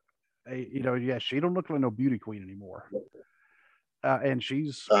 yeah, she don't look like no beauty queen anymore. And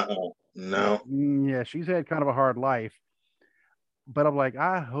she's, no, yeah, she's had kind of a hard life. But I'm like,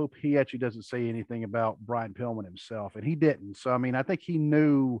 I hope he actually doesn't say anything about Brian Pillman himself, and he didn't. So I mean, I think he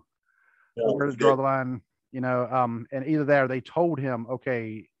knew where to draw the line, and either that or they told him,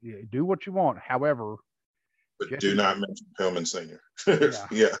 okay, do what you want. However, but do not mention Pillman Senior. Yeah.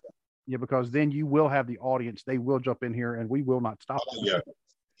 Yeah. Yeah, because then you will have the audience. They will jump in here, and we will not stop them. Yeah.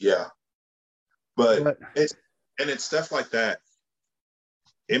 Yeah. But it's stuff like that.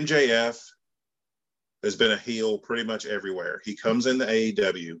 MJF has been a heel pretty much everywhere. He comes into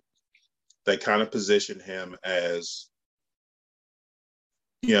AEW. They kind of position him as,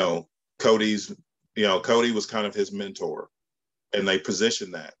 Cody was kind of his mentor, and they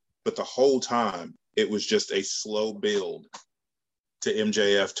positioned that. But the whole time, it was just a slow build to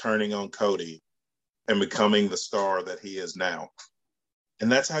MJF turning on Cody and becoming the star that he is now.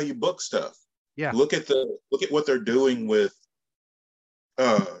 And that's how you book stuff. Yeah. Look at what they're doing with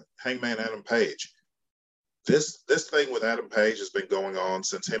Hangman Adam Page. This thing with Adam Page has been going on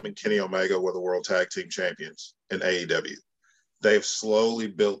since him and Kenny Omega were the World Tag Team Champions in AEW. They've slowly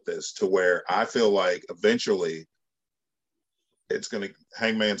built this to where I feel like eventually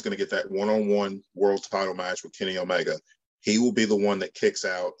Hangman's gonna get that one-on-one world title match with Kenny Omega. He will be the one that kicks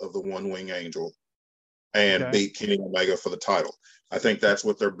out of the One Wing Angel and beat Kenny Omega for the title. I think that's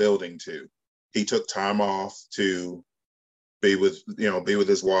what they're building to. He took time off to be with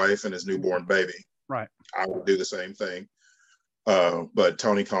his wife and his newborn baby. Right. I would do the same thing. But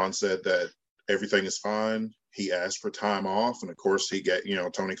Tony Khan said that everything is fine. He asked for time off, and of course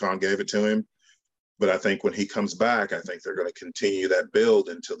Tony Khan gave it to him. But I think when he comes back, I think they're going to continue that build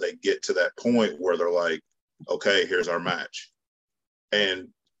until they get to that point where they're like, okay, here's our match. And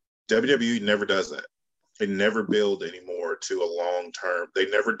WWE never does that. They never build anymore to a long-term. They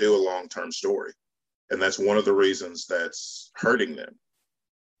never do a long-term story. And that's one of the reasons that's hurting them.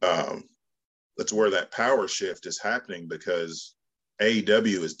 That's where that power shift is happening, because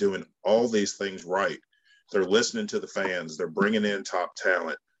AEW is doing all these things right. They're listening to the fans. They're bringing in top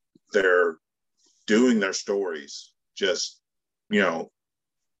talent. They're doing their stories just,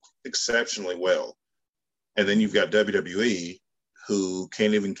 exceptionally well. And then you've got WWE, who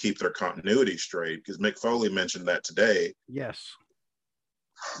can't even keep their continuity straight, because Mick Foley mentioned that today. Yes.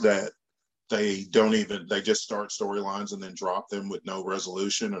 That they just start storylines and then drop them with no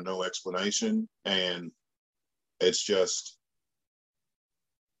resolution or no explanation. And it's just,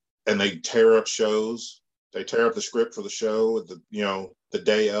 and they tear up shows. They tear up the script for the show the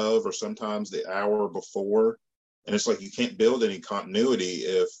day of, or sometimes the hour before. And it's like, you can't build any continuity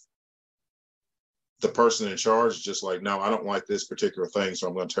if the person in charge is just like, no, I don't like this particular thing, so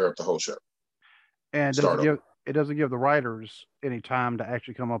I'm going to tear up the whole show. And it doesn't give the writers any time to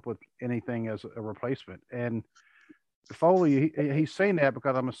actually come up with anything as a replacement. And Foley, he's saying that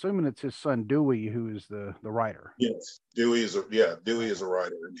because I'm assuming it's his son Dewey who is the writer. Yes, Dewey is a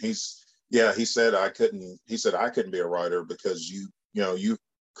writer, and he said I couldn't be a writer because you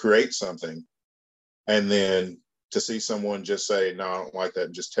create something, and then to see someone just say, no, I don't like that,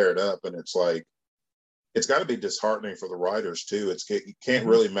 and just tear it up, and it's like, it's got to be disheartening for the writers too. You can't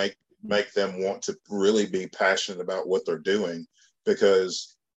really make them want to really be passionate about what they're doing,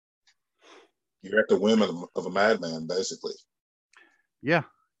 because you're at the whim of a madman, basically. Yeah.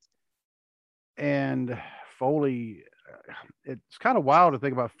 And Foley, it's kind of wild to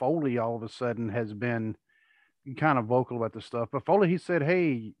think about. Foley all of a sudden has been kind of vocal about this stuff. But Foley, he said,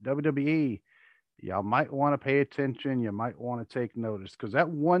 hey, WWE, y'all might want to pay attention. You might want to take notice, because that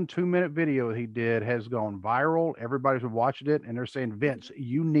 2-minute video he did has gone viral. Everybody's watching it, and they're saying, Vince,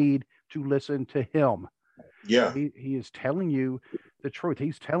 you need to listen to him. Yeah. He is telling you the truth.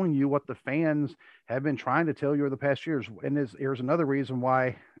 He's telling you what the fans have been trying to tell you over the past years. And here's another reason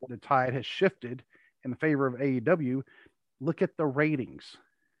why the tide has shifted in favor of AEW. Look at the ratings.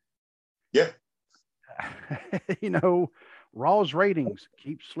 Yeah. Raw's ratings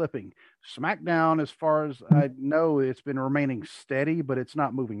keep slipping. SmackDown, as far as I know, it's been remaining steady, but it's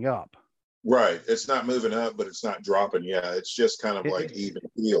not moving up. Right. It's not moving up, but it's not dropping. Yeah. It's just kind of like even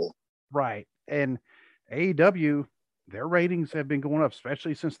keel. Right. And AEW, their ratings have been going up,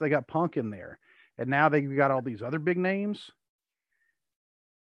 especially since they got Punk in there. And now they've got all these other big names.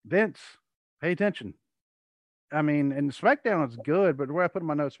 Vince, pay attention. I mean, and SmackDown is good, but where I put in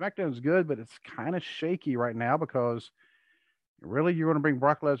my notes, SmackDown is good, but it's kind of shaky right now because, Really, you're going to bring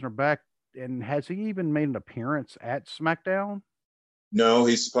Brock Lesnar back? And has he even made an appearance at SmackDown? No,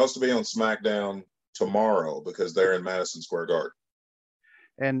 he's supposed to be on SmackDown tomorrow because they're in Madison Square Garden.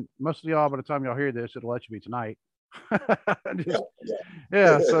 And most of y'all, by the time y'all hear this, it'll let you be tonight.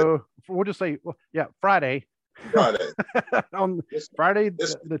 Yeah. So we'll just say, well, yeah, Friday. Friday. On Friday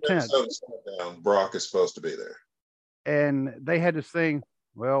the 10th. Brock is supposed to be there. And they had this thing.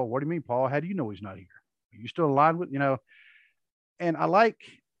 Well, what do you mean, Paul? How do you know he's not here? Are you still aligned with, And I like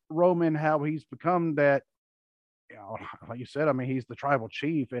Roman, how he's become that, like you said, I mean, he's the tribal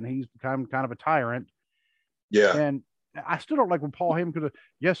chief and he's become kind of a tyrant. Yeah. And I still don't like when Paul Heyman could have,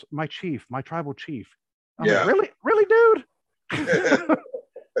 yes, my chief, my tribal chief. I'm yeah. Like, really, dude?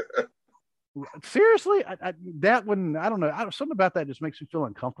 Seriously? That one, I don't know. Something about that just makes me feel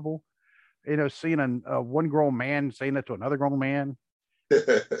uncomfortable. Seeing one grown man saying that to another grown man.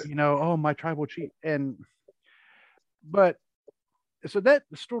 Oh, my tribal chief. But so that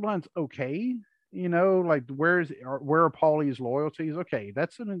the storyline's okay. Like where are Paulie's loyalties? Okay,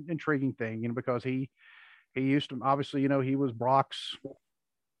 that's an intriguing thing, because he used to, obviously, he was Brock's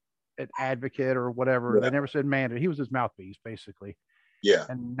advocate or whatever. Yeah. They never said man, he was his mouthpiece, basically. Yeah.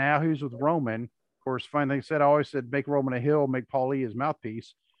 And now he's with Roman. Of course, funny thing said, I always said make Roman a heel, make Paulie his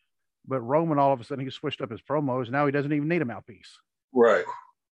mouthpiece. But Roman, all of a sudden, he switched up his promos. Now he doesn't even need a mouthpiece. Right.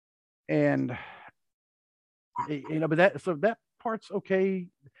 And, but that part's okay.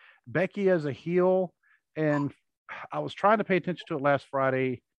 Becky as a heel, and I was trying to pay attention to it last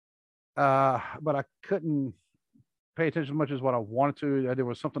Friday, but I couldn't pay attention as much as what I wanted to. There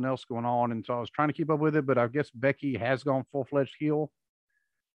was something else going on, and so I was trying to keep up with it, but I guess Becky has gone full-fledged heel.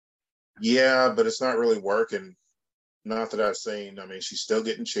 Yeah, but it's not really working. Not that I've seen. I mean, she's still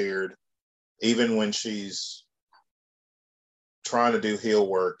getting cheered. Even when she's trying to do heel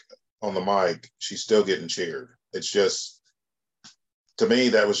work on the mic, she's still getting cheered. It's just, to me,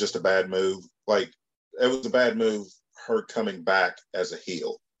 that was just a bad move. Like, it was a bad move, her coming back as a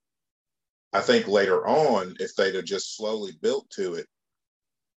heel. I think later on, if they'd have just slowly built to it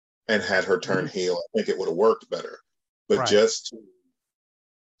and had her turn heel, I think it would have worked better. But right. just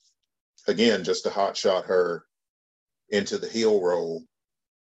to hot shot her into the heel role,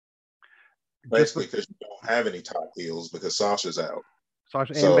 basically because you don't have any top heels because Sasha's out.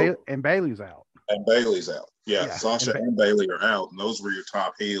 And Bailey's out. And Bailey's out. Yeah. Sasha and Bailey are out, and those were your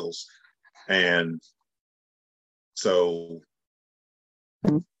top heels. And so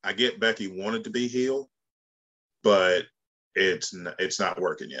I get Becky wanted to be heel, but it's not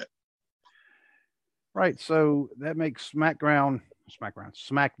working yet. Right. So that makes SmackDown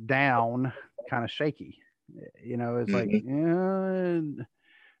kind of shaky. It's like,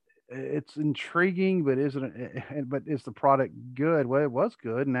 it's intriguing, but isn't it? But is the product good? Well, it was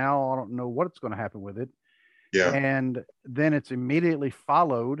good. Now I don't know what's going to happen with it. Yeah. And then it's immediately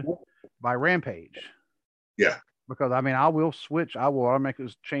followed by Rampage. Yeah. Because I will switch. I will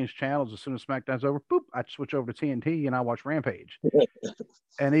automatically change channels as soon as SmackDown's over. Boop! I switch over to TNT and I watch Rampage.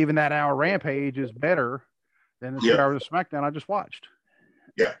 And even that hour Rampage is better than the 2 hours of SmackDown I just watched.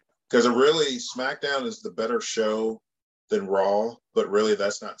 Yeah, because really SmackDown is the better show than Raw, but really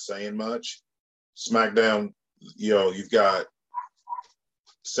that's not saying much. SmackDown, you've got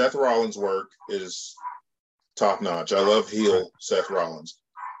Seth Rollins' work is top notch. I love heel Seth Rollins.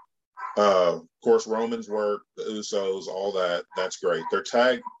 Of course, Roman's work, the Usos, all that's great. Their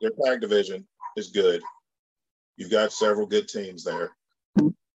tag division is good. You've got several good teams there.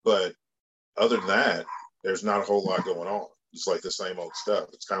 But other than that, there's not a whole lot going on. It's like the same old stuff.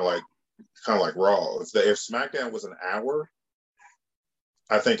 It's kind of like Raw. If SmackDown was an hour,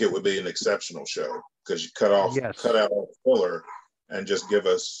 I think it would be an exceptional show because you cut out all the filler and just give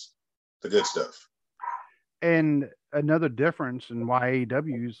us the good stuff. And another difference in why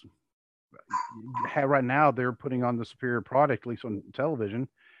AEW's have right now, they're putting on the superior product, at least on television.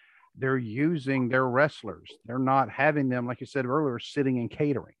 They're using their wrestlers. They're not having them, like you said earlier, sitting and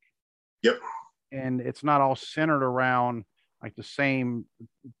catering. Yep. And it's not all centered around like the same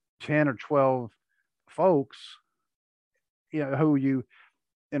 10 or 12 folks, who you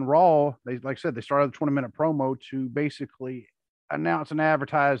in Raw, they, like I said, they started a 20-minute promo to basically announce and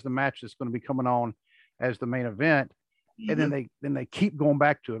advertise the match that's going to be coming on as the main event. And then they keep going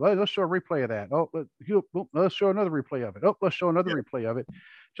back to it. Let's show a replay of that. Let's show another replay of it. Let's show another replay of it.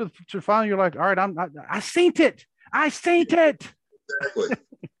 So finally you're like, all right, I seen it.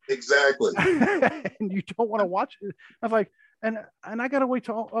 Exactly. And you don't want to watch it. I was like, and I got to wait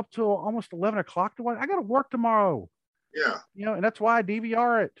up till almost 11 o'clock to watch. I got to work tomorrow. Yeah. And that's why I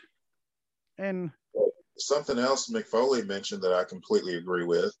DVR it. And something else McFoley mentioned that I completely agree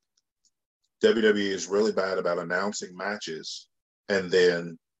with. WWE is really bad about announcing matches and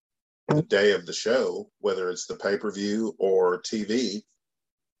then the day of the show, whether it's the pay-per-view or TV,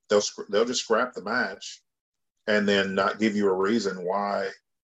 they'll just scrap the match and then not give you a reason why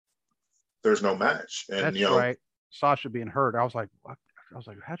there's no match. And that's right. Sasha being hurt, I was like, what? I was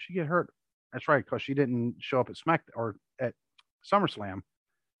like, how'd she get hurt? That's right, because she didn't show up at or at SummerSlam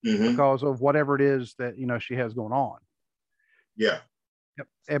because of whatever it is that she has going on. Yeah.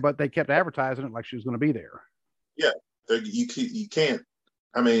 Yep. But they kept advertising it like she was going to be there. Yeah, you can't.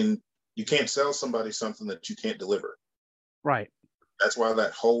 I mean, you can't sell somebody something that you can't deliver. Right. That's why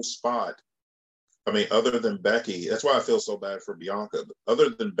that whole spot. I mean, other than Becky, that's why I feel so bad for Bianca. But other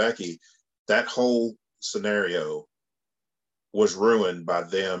than Becky, that whole scenario was ruined by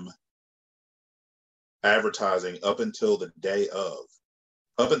them advertising up until the day of,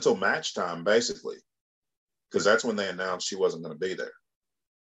 up until match time, basically, because that's when they announced she wasn't going to be there.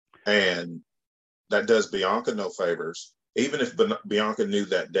 And that does Bianca no favors. Even if Bianca knew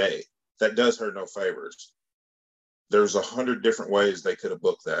that day, that does her no favors. There's 100 different ways they could have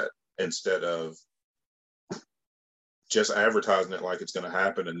booked that instead of just advertising it like it's going to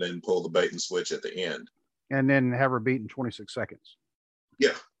happen and then pull the bait and switch at the end. And then have her beat in 26 seconds.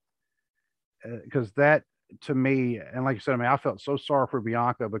 Yeah. Because that, to me, and like you said, I mean, I felt so sorry for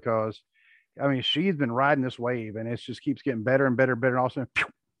Bianca because, I mean, she's been riding this wave and it just keeps getting better and better and better. And all of a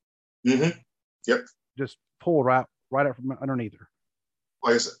sudden, yep, just pulled right up from underneath her.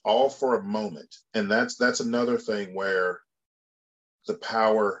 Like I said, all for a moment. And that's another thing where the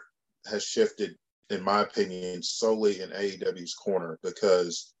power has shifted, in my opinion, solely in AEW's corner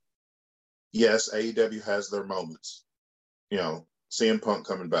because, yes, AEW has their moments. CM Punk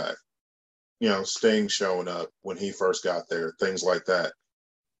coming back. Sting showing up when he first got there, things like that.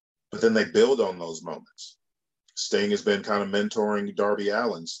 But then they build on those moments. Sting has been kind of mentoring Darby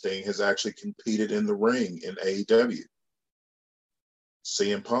Allin. Sting has actually competed in the ring in AEW.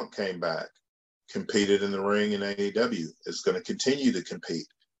 CM Punk came back, competed in the ring in AEW, is going to continue to compete.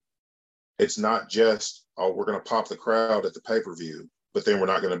 It's not just, we're going to pop the crowd at the pay-per-view, but then we're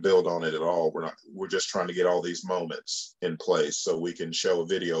not going to build on it at all. We're just trying to get all these moments in place so we can show a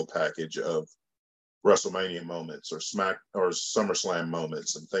video package of WrestleMania moments or SummerSlam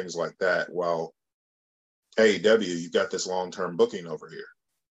moments and things like that. While AEW, you've got this long-term booking over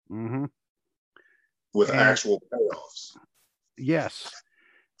here with actual payoffs. Yes.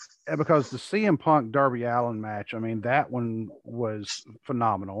 Because the CM Punk Darby Allin match, I mean, that one was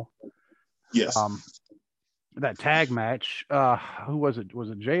phenomenal. Yes. That tag match, who was it? Was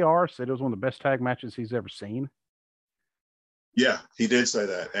it JR? Said it was one of the best tag matches he's ever seen. Yeah, he did say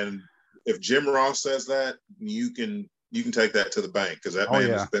that. And if Jim Ross says that, you can take that to the bank because that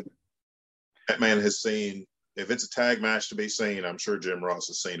man has seen, if it's a tag match to be seen, I'm sure Jim Ross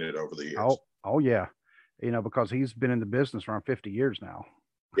has seen it over the years. Oh yeah. Because he's been in the business around 50 years now.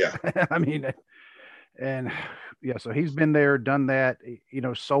 Yeah. I mean, and yeah, so he's been there, done that,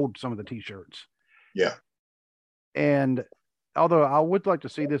 sold some of the t-shirts. Yeah. And although I would like to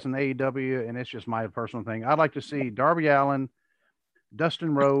see this in AEW, and it's just my personal thing, I'd like to see Darby Allin,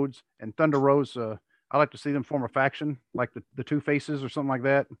 Dustin Rhodes, and Thunder Rosa. I'd like to see them form a faction, like the Two Faces or something like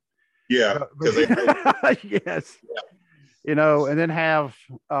that. Yeah. Yes. Yeah. And then have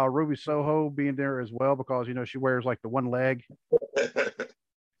Ruby Soho being there as well because she wears like the one leg.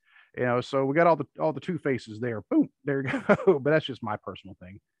 So we got all the Two Faces there. Boom, there you go. But that's just my personal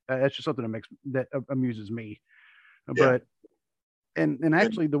thing. That's just something that amuses me. Yeah. But and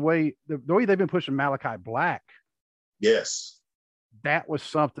actually the way they've been pushing Malachi Black. Yes. That was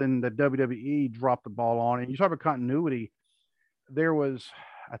something that WWE dropped the ball on. And you talk about continuity. There was,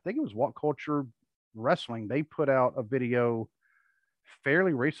 I think it was What Culture Wrestling. They put out a video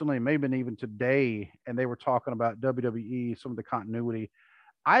fairly recently, maybe even today, and they were talking about WWE, some of the continuity.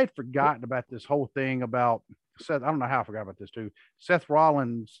 I had forgotten about this whole thing about Seth. I don't know how I forgot about this too. Seth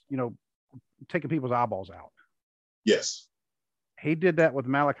Rollins, taking people's eyeballs out. Yes. He did that with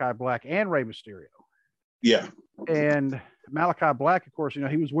Malachi Black and Rey Mysterio. Yeah. And Malachi Black, of course,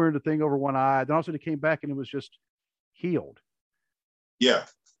 he was wearing the thing over one eye. Then also he came back and it was just healed. Yeah.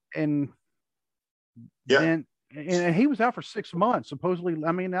 And yeah. Then and he was out for 6 months, supposedly.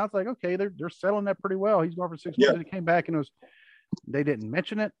 I mean, I was like, okay, they're selling that pretty well. He's gone for 6 months. And he came back and they didn't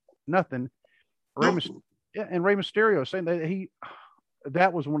mention it, nothing. Rey Mysterio saying that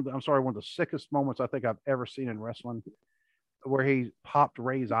that was one of the sickest moments I think I've ever seen in wrestling, where he popped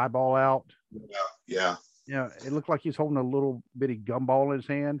Ray's eyeball out. Yeah. It looked like he's holding a little bitty gumball in his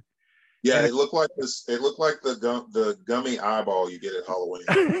hand. Yeah, and it looked like this. It looked like the gummy eyeball you get at Halloween.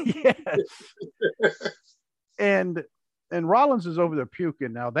 Yes. And and Rollins is over there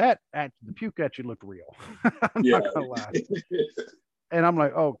puking. Now the puke actually looked real. I'm not gonna lie. And I'm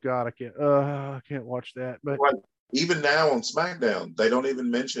like, oh God, I can't watch that. But like, even now on SmackDown, they don't even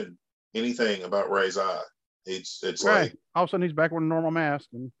mention anything about Ray's eye. It's right. Like all of a sudden he's back with a normal mask,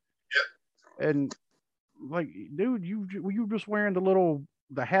 and like, dude, you were just wearing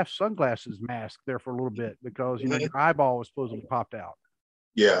the half sunglasses mask there for a little bit because you know your eyeball was supposedly popped out.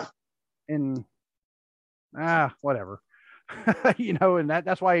 Yeah. And whatever. You know, and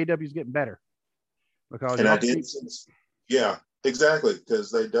that's why AEW is getting better. Because and I did yeah, exactly.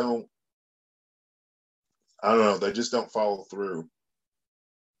 Because they don't, I don't know, they just don't follow through.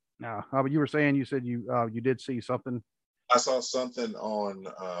 No, but you were saying you said you did see something. I saw something on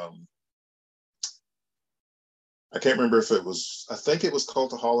I can't remember if it was, I think it was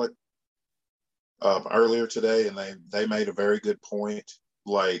Cultaholic earlier today, and they made a very good point.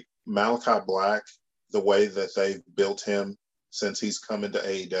 Like Malachi Black, the way that they've built him since he's come into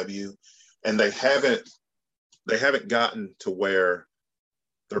AEW, and they haven't gotten to where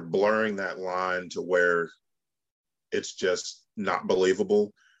they're blurring that line to where it's just not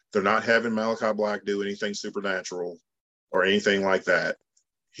believable. They're not having Malachi Black do anything supernatural or anything like that.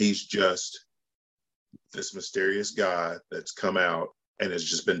 He's just this mysterious guy that's come out and has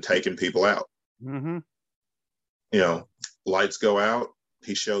just been taking people out. Mm-hmm. You know, lights go out,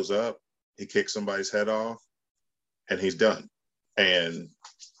 he shows up, he kicks somebody's head off, and he's done. And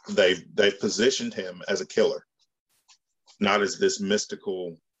they've positioned him as a killer, not as this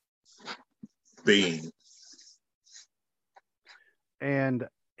mystical being. And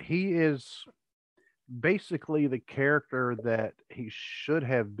he is basically the character that he should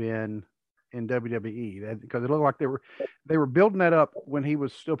have been in WWE, because it looked like they were building that up when he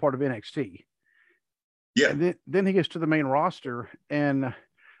was still part of NXT. Yeah. And then he gets to the main roster, and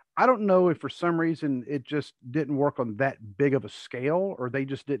I don't know if for some reason it just didn't work on that big of a scale, or they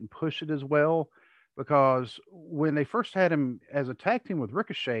just didn't push it as well. Because when they first had him as a tag team with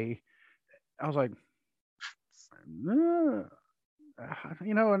Ricochet, I was like, you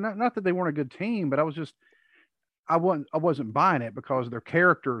know, not that they weren't a good team, but I wasn't buying it because their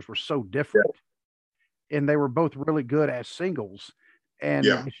characters were so different, and they were both really good as singles, and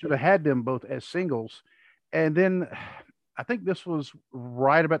they should have had them both as singles. And then I think this was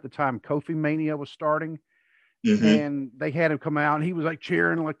right about the time Kofi Mania was starting, and they had him come out, and he was like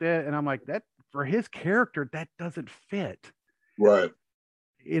cheering like that, and I'm like, that for his character, that doesn't fit, right?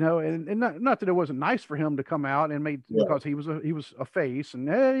 You know, and not that it wasn't nice for him to come out and because he was a face, and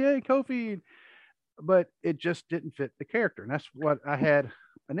hey Kofi, but it just didn't fit the character, and that's what I had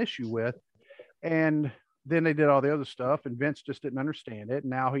an issue with. And then they did all the other stuff, and Vince just didn't understand it.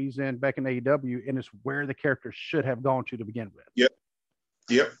 Now he's back in AEW, and it's where the character should have gone to begin with.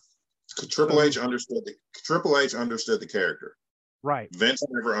 Yep. Triple H understood the character. Right. Vince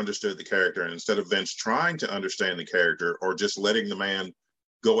never understood the character, and instead of Vince trying to understand the character or just letting the man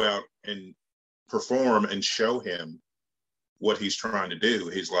go out and perform and show him what he's trying to do,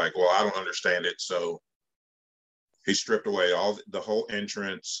 he's like, well, I don't understand it. So he stripped away the whole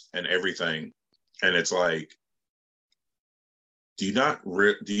entrance and everything. And it's like, do you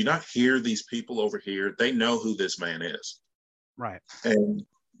not hear these people over here? They know who this man is. Right. And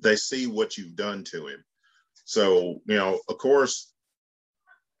they see what you've done to him. So, you know, of course,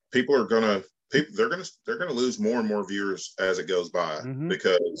 they're going to lose more and more viewers as it goes by,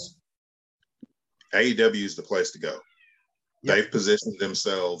 because AEW is the place to go. Yep. They've positioned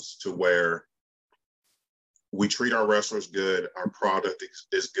themselves to where we treat our wrestlers good. Our product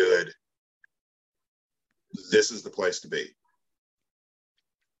is good. This is the place to be.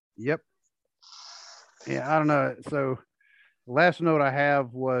 Yep. Yeah, I don't know. So last note I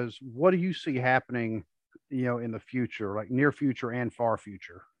have was, what do you see happening, you know, in the future, like near future and far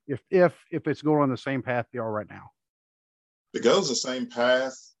future, if it's going on the same path they are right now? If it goes the same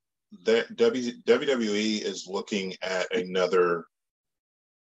path, that WWE is looking at another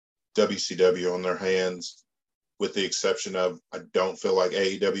WCW on their hands, with the exception of, I don't feel like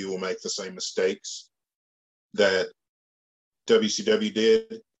AEW will make the same mistakes that WCW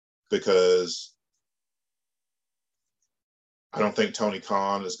did, because I don't think Tony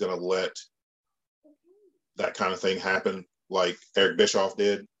Khan is going to let that kind of thing happen like Eric Bischoff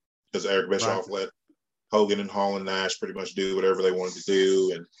did, because Eric Bischoff let Hogan and Hall and Nash pretty much do whatever they wanted to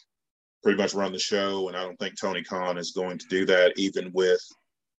do and pretty much run the show. And I don't think Tony Khan is going to do that, even with,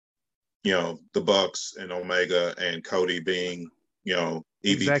 you know, the Bucks and Omega and Cody being, you know,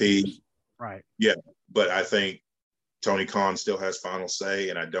 EVP. Executives. Right. Yeah. But I think Tony Khan still has final say,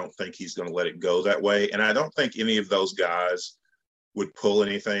 and I don't think he's going to let it go that way. And I don't think any of those guys would pull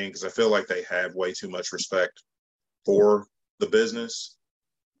anything, because I feel like they have way too much respect for the business.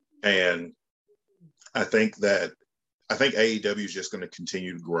 And I think AEW is just going to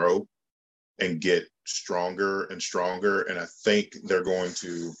continue to grow and get stronger and stronger. And I think they're going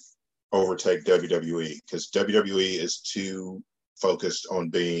to overtake WWE because WWE is too focused on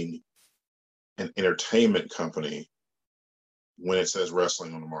being an entertainment company when it says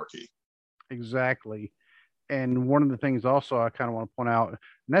wrestling on the marquee. Exactly. And one of the things also I kind of want to point out, and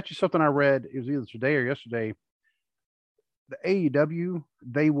that's just something I read, it was either today or yesterday, the AEW,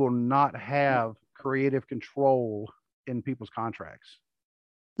 they will not have creative control in people's contracts.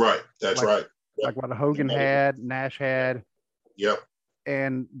 Right. That's right. Like what Hogan had, Nash had. Yep.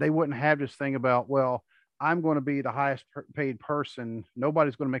 And they wouldn't have this thing about, well, I'm going to be the highest paid person.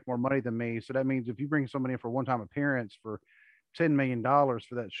 Nobody's going to make more money than me. So that means if you bring somebody in for a one-time appearance for $10 million for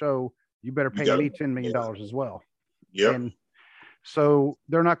that show, you better pay me $10 million as well. Yep. And so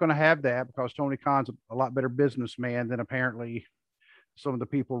they're not going to have that because Tony Khan's a lot better businessman than apparently some of the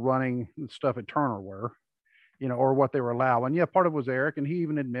people running stuff at Turner were, or what they were allowing. Yeah, part of it was Eric, and he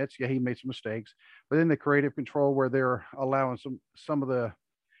even admits, he made some mistakes. But then the creative control where they're allowing some of the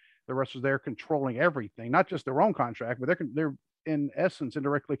wrestlers, they're controlling everything, not just their own contract, but they're in essence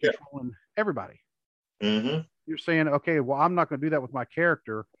indirectly controlling everybody. Mm-hmm. You're saying, okay, well, I'm not going to do that with my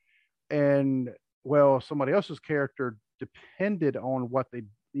character. And well, somebody else's character depended on what they,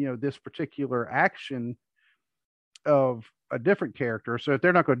 this particular action of a different character. So if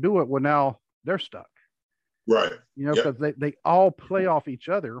they're not going to do it, well, now they're stuck. Right. Because they all play off each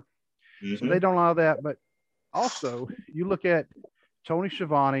other. Mm-hmm. So they don't allow that. But also, you look at Tony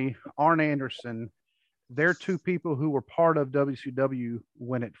Schiavone, Arn Anderson, they're two people who were part of WCW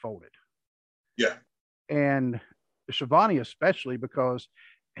when it folded. Yeah. And Schiavone especially, because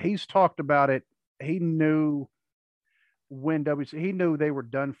he's talked about it. He knew when he knew they were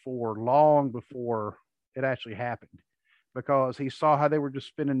done for long before it actually happened, because he saw how they were just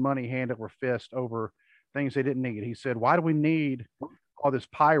spending money hand over fist over things they didn't need. He said, why do we need all this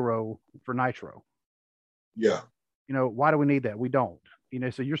pyro for Nitro? Yeah. Why do we need that? We don't.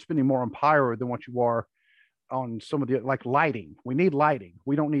 So you're spending more on pyro than what you are on some of the, like, lighting. We need lighting.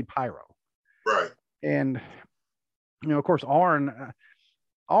 We don't need pyro. Right. And, of course, Arn,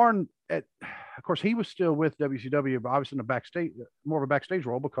 of course, he was still with WCW, but obviously in a backstage, more of a backstage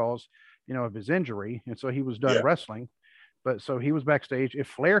role because, of his injury. And so he was done wrestling. But so he was backstage. If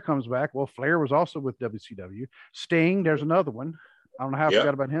Flair comes back, well, Flair was also with WCW. Sting, there's another one. I don't know how I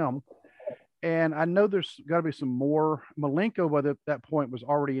forgot about him. And I know there's got to be some more. Malenko by that point was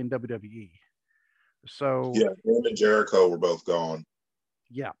already in WWE. So him and Jericho were both gone.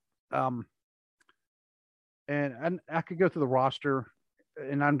 Yeah. And I could go through the roster,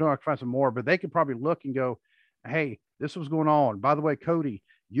 and I know I can find some more, but they could probably look and go, hey, this was going on. By the way, Cody,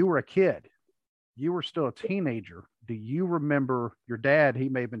 you were a kid. You were still a teenager. Do you remember your dad? He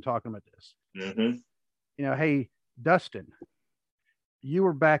may have been talking about this. Mm-hmm. Hey, Dustin, you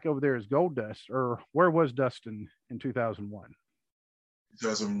were back over there as Goldust, or where was Dustin in 2001?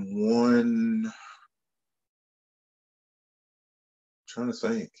 2001. I'm trying to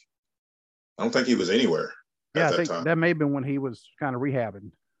think. I don't think he was anywhere. Yeah, I think that may have been when he was kind of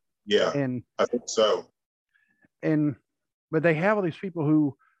rehabbing. Yeah, and I think so. But they have all these people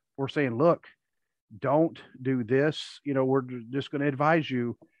who were saying, look, don't do this. We're just going to advise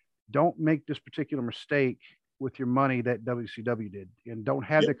you, don't make this particular mistake with your money that WCW did, and don't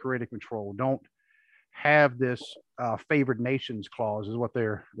have the creative control. Don't have this favored nations clause is what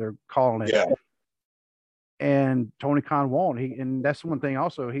they're calling it. Yeah. And Tony Khan won't. And that's one thing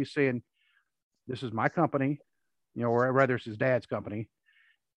also, he's saying, this is my company, or rather it's his dad's company,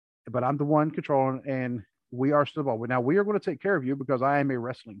 but I'm the one controlling, and we are still involved. Now we are going to take care of you because I am a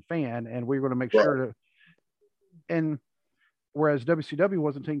wrestling fan, and we're going to make sure to. And whereas WCW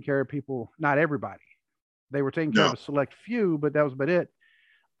wasn't taking care of people, not everybody, they were taking care of a select few, but that was about it.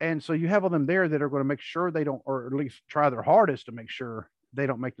 And so you have all them there that are going to make sure they don't, or at least try their hardest to make sure they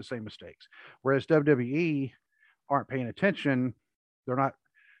don't make the same mistakes. Whereas WWE aren't paying attention. They're not.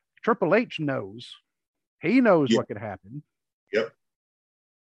 Triple H knows. He knows what could happen. Yep.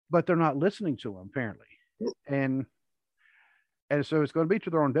 But they're not listening to him, apparently. And so it's going to be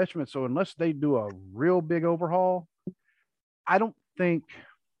to their own detriment. So unless they do a real big overhaul, I don't think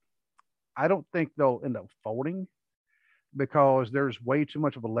they'll end up folding, because there's way too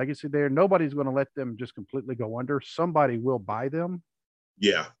much of a legacy there. Nobody's going to let them just completely go under. Somebody will buy them.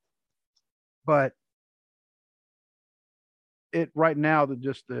 Yeah. But right now,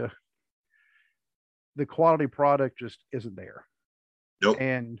 the quality product just isn't there. Nope.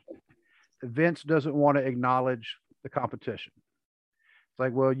 And Vince doesn't want to acknowledge the competition. It's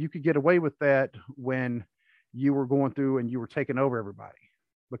like, well, you could get away with that when you were going through and you were taking over everybody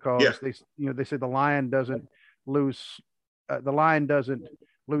because they say the lion doesn't lose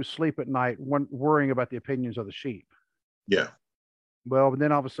sleep at night when worrying about the opinions of the sheep. Yeah. Well, but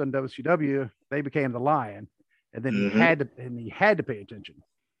then all of a sudden WCW, they became the lion, and then he had to pay attention.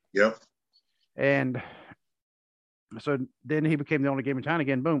 Yep. And so then he became the only game in town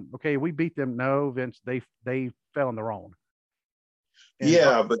again. Boom. Okay, we beat them. No, Vince, they fell on their own.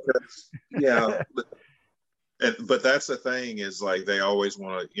 And but that's the thing is like they always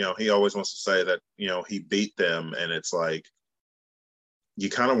want to, he always wants to say that, he beat them, and it's like you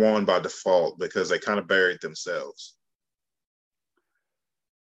kind of won by default because they kind of buried themselves.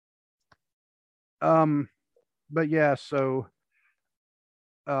 But yeah, so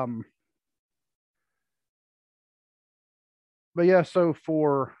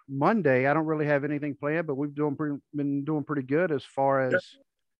for Monday, I don't really have anything planned, but we've been doing pretty good as far as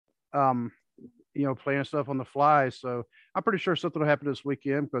playing stuff on the fly. So I'm pretty sure something will happen this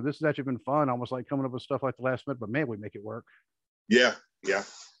weekend because this has actually been fun, almost like coming up with stuff like the last minute, but man, we make it work. Yeah.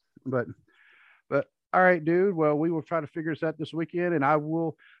 But all right, dude. Well, we will try to figure this out this weekend, and I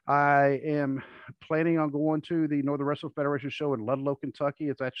am planning on going to the Northern Wrestling Federation show in Ludlow, Kentucky.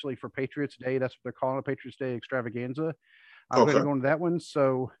 It's actually for Patriots Day. That's what they're calling it, Patriots Day Extravaganza. I'm going to go to that one.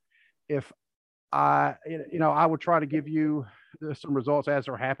 So if I would try to give you some results as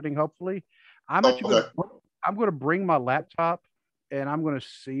they're happening, hopefully. I'm going to bring my laptop, and I'm going to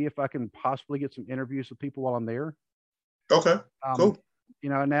see if I can possibly get some interviews with people while I'm there. Okay, cool.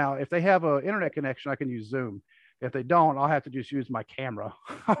 Now if they have an internet connection, I can use Zoom. If they don't, I'll have to just use my camera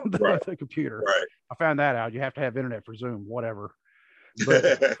on the computer. Right. I found that out. You have to have internet for Zoom, whatever.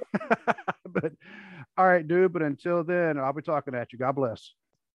 But, but all right, dude. But until then, I'll be talking at you. God bless.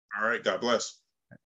 All right. God bless.